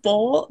love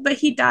Bull, but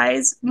he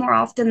dies more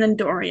often than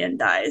Dorian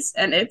dies.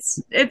 And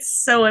it's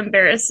so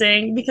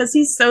embarrassing because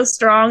he's so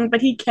strong, but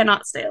he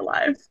cannot stay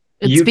alive.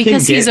 It's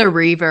because he's a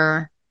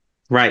Reaver.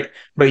 Right.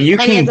 But you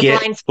can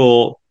get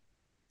Bull.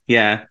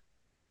 Yeah.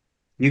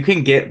 You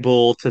can get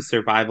Bull to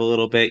survive a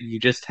little bit. You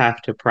just have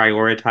to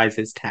prioritize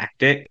his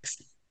tactics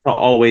to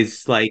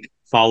always like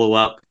follow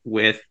up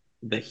with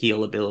the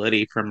heal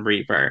ability from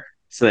Reaver,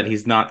 so that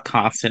he's not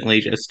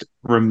constantly just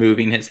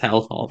removing his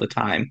health all the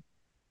time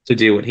to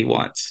do what he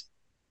wants.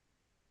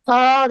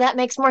 Oh, that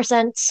makes more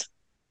sense.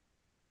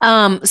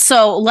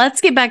 So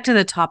let's get back to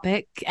the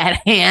topic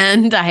at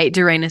hand. I hate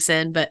to rein us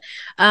in, but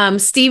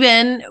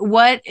Steven,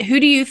 who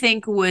do you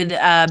think would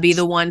be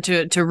the one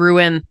to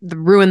ruin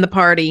the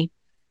party?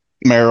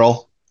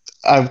 Meryl.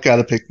 I've got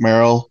to pick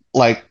Meryl.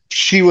 Like,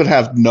 she would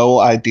have no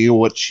idea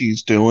what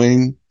she's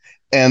doing.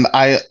 And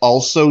I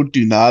also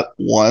do not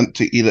want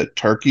to eat a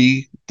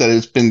turkey that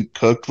has been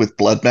cooked with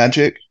blood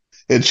magic.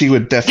 And she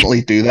would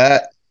definitely do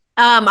that.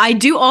 I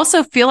do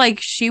also feel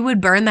like she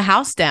would burn the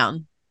house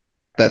down.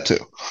 That too.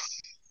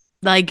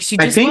 Like, she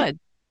just would.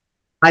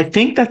 I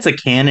think that's a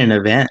canon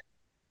event.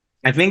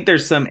 I think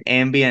there's some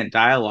ambient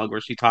dialogue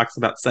where she talks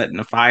about setting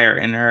a fire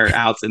in her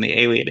house in the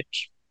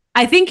alienage.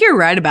 I think you're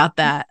right about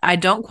that. I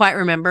don't quite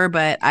remember,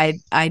 but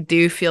I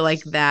do feel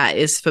like that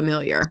is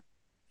familiar.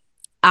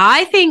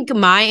 I think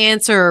my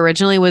answer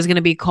originally was going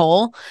to be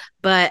Cole,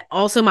 but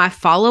also my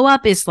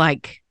follow-up is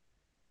like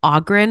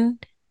Ogren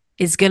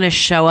is going to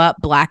show up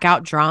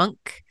blackout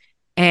drunk,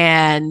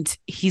 and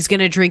he's going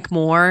to drink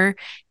more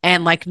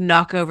and like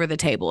knock over the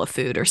table of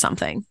food or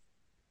something.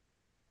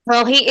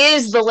 Well, he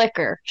is the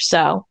liquor,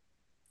 so.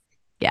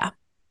 Yeah.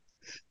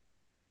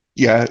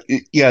 Yeah.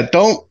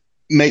 Don't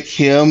make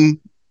him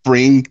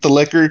bring the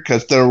liquor,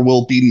 because there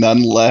will be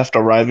none left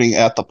arriving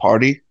at the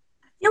party.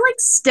 I feel like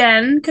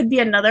Sten could be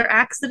another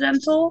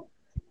accidental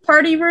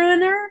party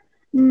ruiner.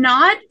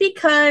 Not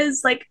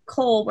because like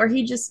Cole, where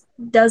he just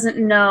doesn't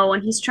know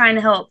and he's trying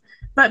to help,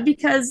 but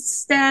because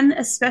Sten,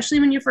 especially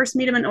when you first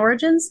meet him in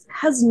Origins,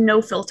 has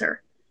no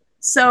filter.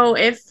 So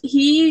if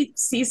he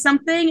sees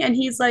something and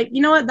he's like,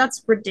 you know what,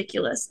 that's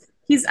ridiculous,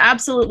 he's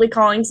absolutely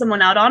calling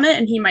someone out on it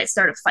and he might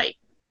start a fight.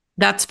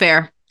 That's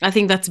fair. I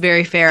think that's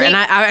very fair. And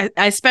I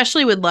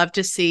especially would love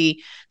to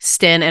see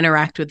Sten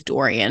interact with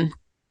Dorian.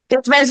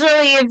 Especially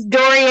if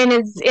Dorian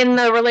is in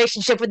the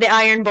relationship with the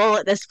Iron Bull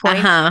at this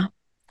point. Uh-huh.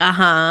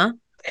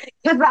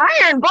 Because the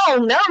Iron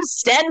Bull knows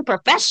Sten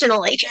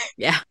professionally.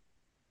 Yeah.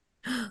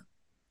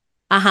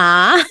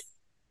 Uh-huh.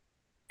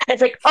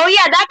 It's like, oh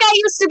yeah, that guy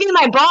used to be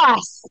my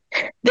boss.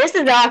 This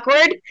is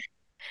awkward.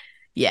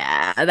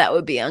 Yeah, that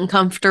would be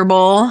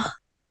uncomfortable.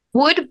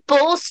 Would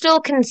Bull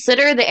still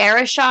consider the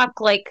Arishok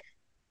like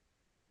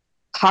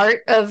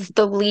part of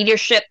the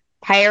leadership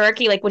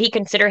hierarchy? Like, would he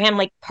consider him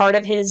like part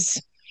of his?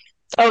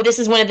 Oh, this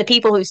is one of the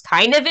people who's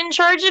kind of in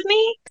charge of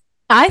me.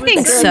 I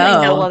think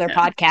so. No other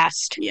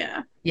podcast.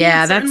 Yeah,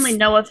 yeah, that's certainly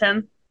know of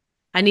him.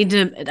 I need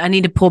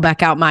to pull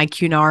back out my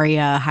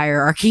Cunaria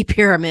hierarchy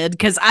pyramid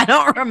because I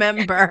don't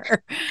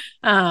remember.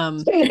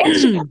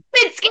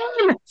 It's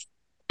game.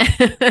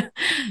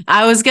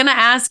 I was gonna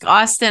ask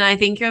Austin. I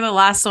think you're the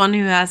last one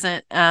who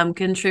hasn't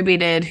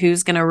contributed.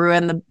 Who's gonna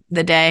ruin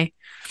the day?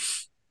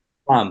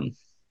 I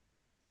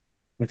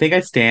think I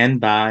stand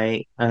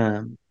by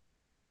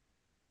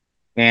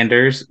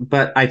Anders,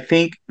 but I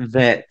think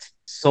that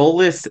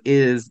Solus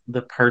is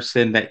the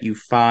person that you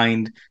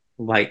find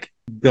like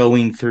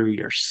going through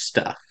your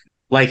stuff.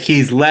 Like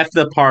he's left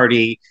the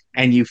party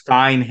and you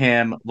find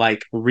him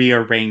like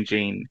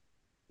rearranging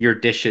your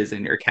dishes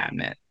in your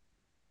cabinet.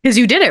 Because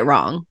you did it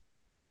wrong.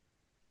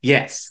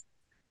 Yes.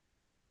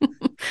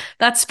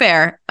 That's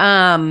fair.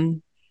 I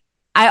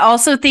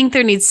also think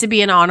there needs to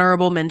be an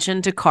honorable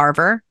mention to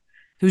Carver,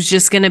 who's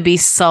just going to be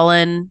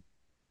sullen,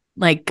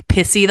 like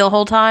pissy the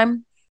whole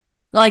time.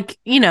 Like,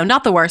 you know,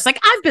 not the worst. Like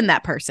I've been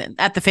that person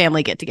at the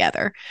family get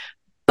together.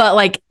 But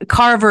like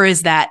Carver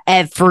is that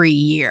every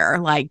year,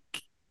 like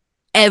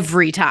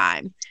every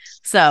time.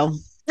 So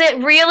is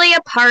it really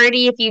a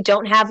party if you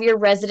don't have your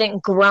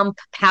resident grump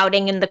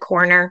pouting in the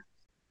corner?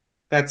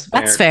 That's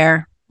fair. That's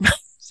fair.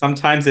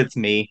 Sometimes it's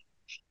me.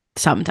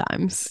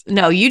 Sometimes.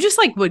 No, you just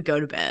like would go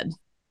to bed.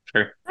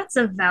 Sure. That's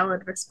a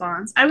valid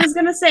response. I was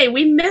going to say,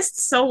 we missed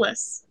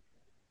Solus.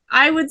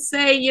 I would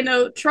say, you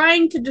know,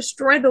 trying to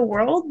destroy the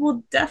world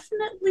will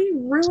definitely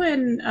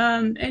ruin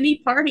any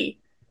party.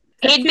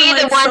 He'd be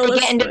the one to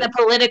get into the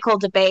political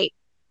debate.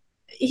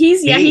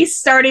 He's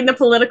starting the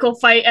political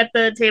fight at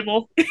the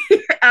table.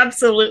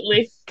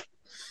 Absolutely.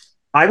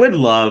 I would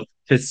love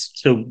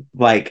to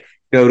like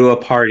go to a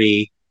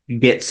party,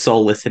 get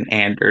Solus and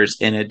Anders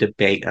in a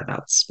debate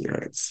about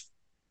spirits.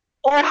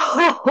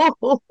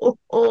 Oh,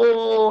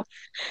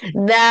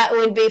 that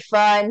would be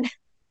fun.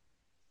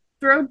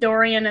 Throw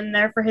Dorian in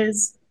there for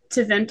his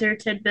Teventer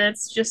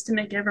tidbits just to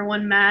make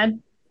everyone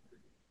mad.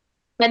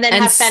 And then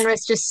have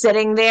Fenris just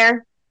sitting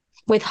there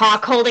with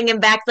Hawk holding him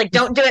back, like,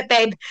 don't do it,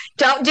 babe.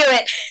 Don't do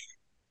it.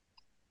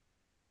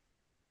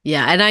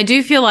 Yeah, and I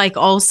do feel like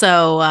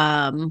also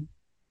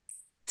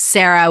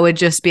Sarah would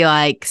just be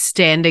like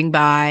standing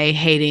by,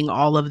 hating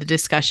all of the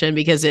discussion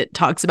because it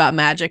talks about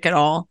magic at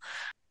all.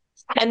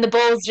 And the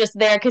bull's just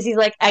there because he's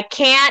like, I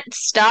can't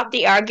stop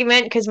the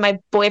argument because my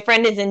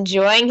boyfriend is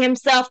enjoying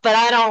himself, but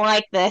I don't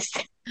like this.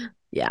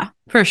 Yeah,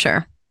 for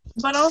sure.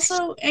 But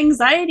also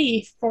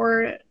anxiety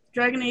for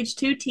Dragon Age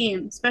 2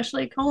 team,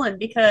 especially Colin,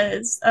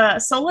 because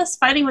Solus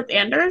fighting with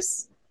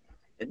Anders,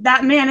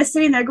 that man is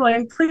sitting there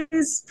going,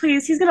 please,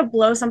 he's going to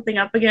blow something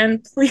up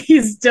again.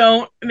 Please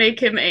don't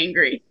make him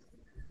angry.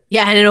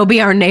 Yeah, and it'll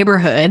be our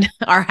neighborhood.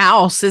 Our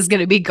house is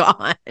going to be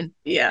gone.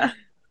 Yeah.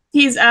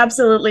 He's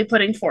absolutely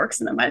putting forks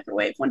in the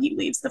microwave when he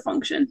leaves the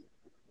function.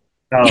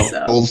 Oh,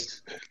 so.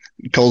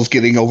 Cole's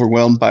getting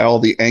overwhelmed by all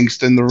the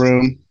angst in the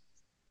room.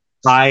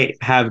 I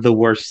have the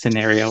worst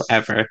scenario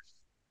ever.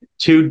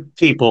 2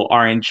 people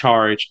are in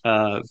charge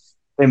of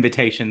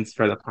invitations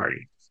for the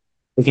party.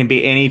 It can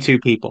be any 2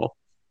 people,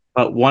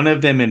 but one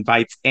of them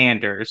invites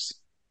Anders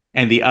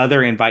and the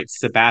other invites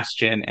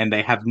Sebastian, and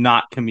they have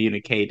not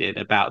communicated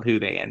about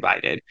who they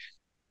invited.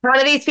 One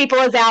of these people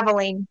is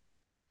Aveline.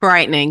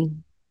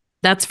 Frightening.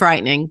 That's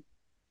frightening.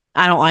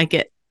 I don't like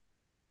it.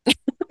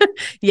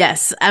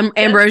 Yes,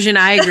 Ambrosian,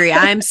 I agree.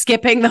 I'm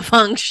skipping the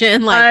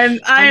function.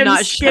 Like I'm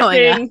not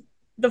skipping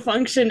the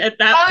function at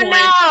that point. Oh no,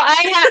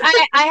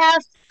 I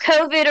have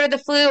COVID or the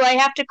flu. I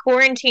have to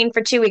quarantine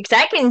for 2 weeks.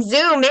 I can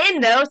zoom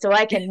in though, so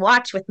I can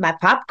watch with my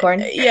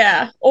popcorn.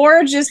 Yeah,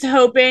 or just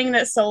hoping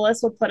that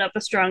Solus will put up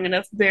a strong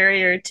enough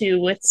barrier to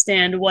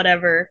withstand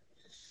whatever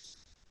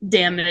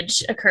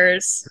damage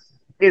occurs.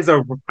 Is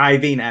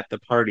arriving at the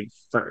party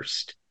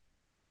first.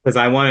 Because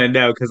I want to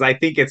know, because I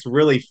think it's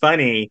really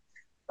funny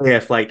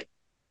if like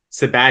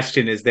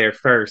Sebastian is there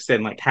first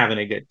and like having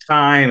a good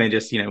time and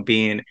just, you know,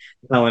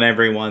 telling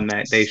everyone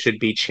that they should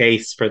be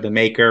chased for the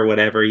maker,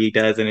 whatever he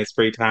does in his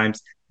free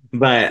times.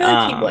 But I feel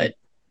like he would.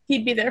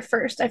 He'd be there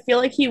first. I feel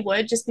like he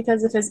would just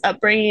because of his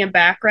upbringing and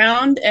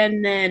background.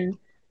 And then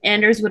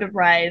Anders would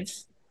arrive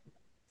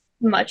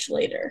much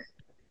later.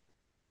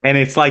 And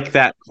it's like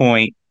that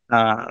point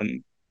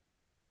when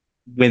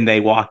they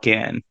walk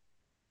in.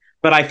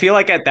 But I feel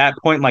like at that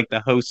point, like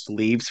the host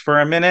leaves for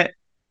a minute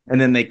and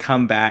then they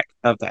come back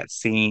of that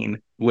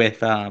scene with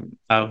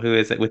who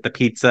is it, with the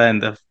pizza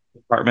and the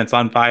apartment's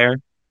on fire.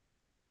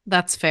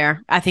 That's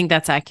fair. I think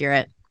that's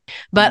accurate.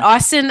 But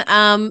Austin,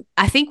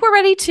 I think we're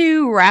ready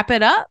to wrap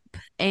it up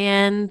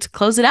and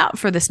close it out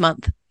for this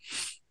month.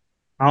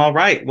 All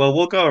right. Well,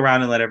 we'll go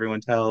around and let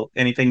everyone tell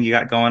anything you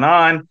got going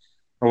on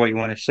or what you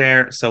want to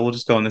share. So we'll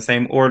just go in the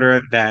same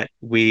order that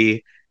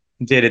we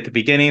did at the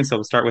beginning. So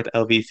we'll start with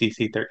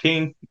LVCC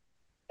 13.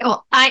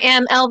 Well, I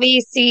am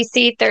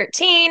LVCC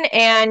 13,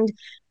 and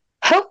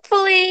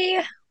hopefully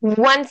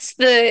once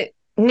the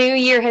new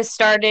year has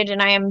started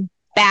and I am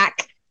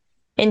back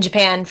in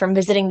Japan from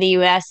visiting the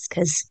US,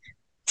 because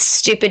it's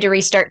stupid to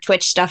restart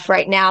Twitch stuff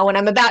right now when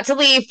I'm about to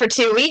leave for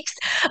 2 weeks.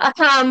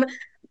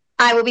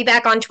 I will be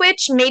back on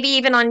Twitch, maybe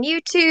even on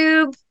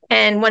YouTube,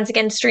 and once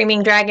again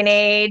streaming Dragon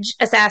Age,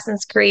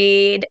 Assassin's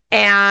Creed,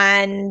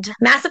 and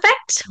Mass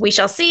Effect. We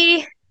shall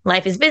see.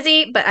 Life is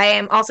busy, but I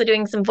am also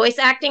doing some voice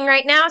acting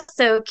right now,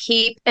 so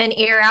keep an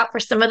ear out for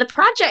some of the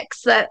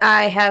projects that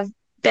I have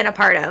been a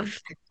part of.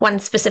 One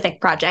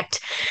specific project.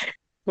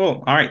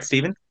 Cool. All right,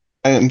 Steven.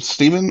 I am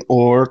Steven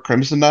or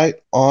Crimson Knight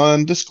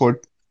on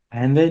Discord.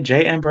 And then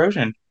Jay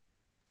Ambrosian.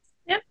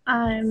 Yep,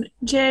 I'm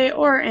Jay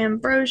or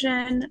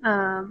Ambrosian.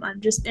 I'm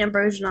just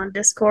Ambrosian on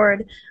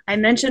Discord. I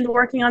mentioned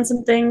working on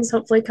some things,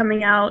 hopefully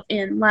coming out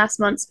in last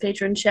month's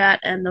Patron chat,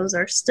 and those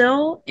are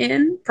still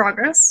in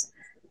progress,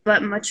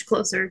 but much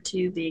closer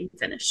to being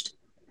finished.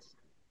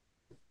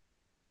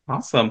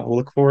 Awesome. We'll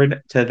look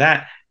forward to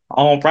that.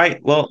 All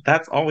right. Well,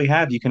 that's all we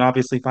have. You can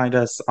obviously find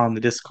us on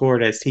the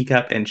Discord as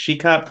Teacup and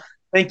She-Cup.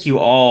 Thank you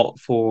all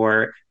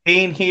for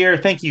being here.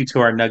 Thank you to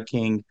our Nug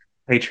King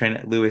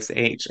patron, Lewis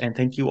H. And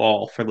thank you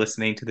all for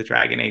listening to the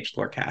Dragon Age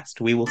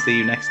Lorecast. We will see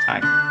you next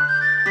time.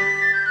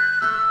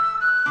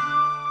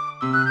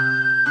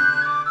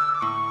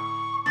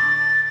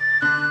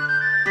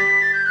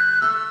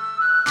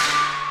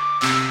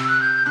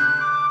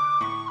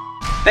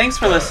 Thanks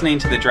for listening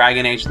to the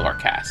Dragon Age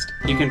Lorecast.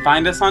 You can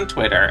find us on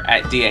Twitter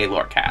at DA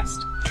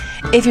Lorecast.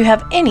 If you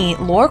have any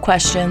lore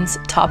questions,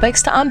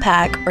 topics to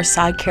unpack, or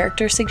side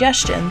character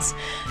suggestions,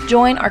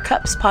 join our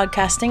Cups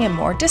Podcasting and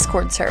More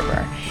Discord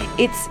server.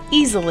 It's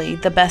easily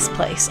the best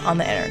place on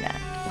the internet.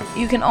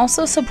 You can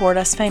also support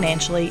us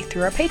financially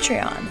through our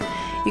Patreon.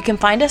 You can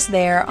find us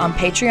there on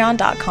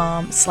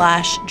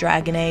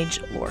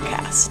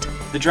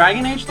patreon.com/DragonAgeLorecast. The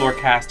Dragon Age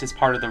Lorecast is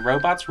part of the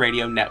Robots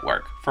Radio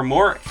Network. For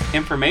more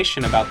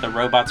information about the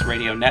Robots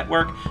Radio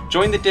Network,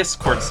 join the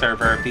Discord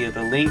server via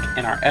the link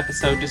in our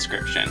episode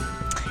description.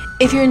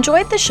 If you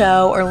enjoyed the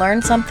show or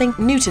learned something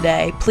new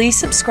today, please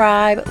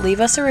subscribe, leave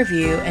us a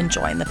review, and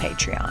join the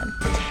Patreon.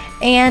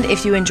 And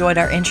if you enjoyed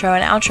our intro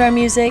and outro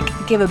music,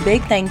 give a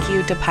big thank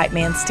you to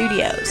Pipeman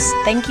Studios.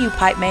 Thank you,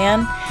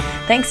 Pipeman.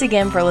 Thanks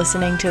again for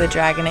listening to the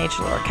Dragon Age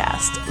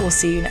Lorecast. We'll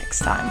see you next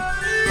time.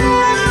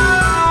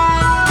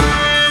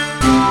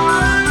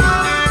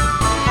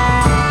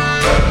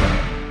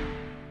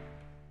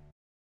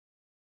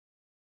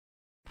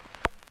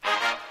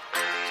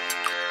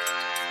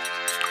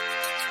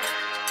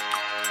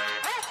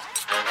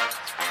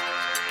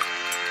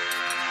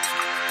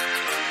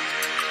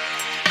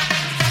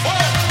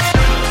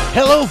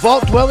 Hello,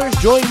 Vault Dwellers.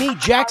 Join me,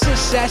 Jaxus,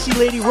 Sassy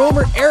Lady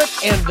Romer, Eric,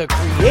 and the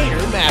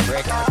Creator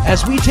Maverick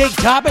as we take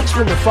topics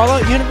from the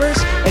Fallout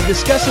universe and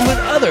discuss them with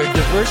other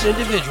diverse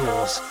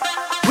individuals.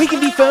 We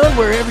can be found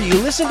wherever you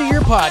listen to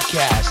your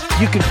podcast.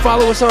 You can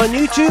follow us on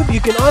YouTube.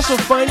 You can also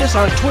find us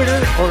on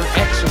Twitter or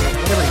X or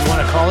whatever you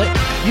want to call it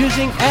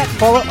using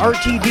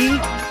 @FalloutRTD.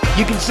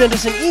 You can send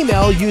us an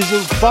email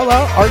using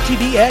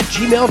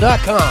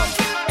falloutrtd@gmail.com.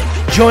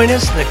 Join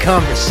us. The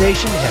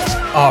conversation has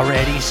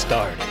already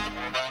started.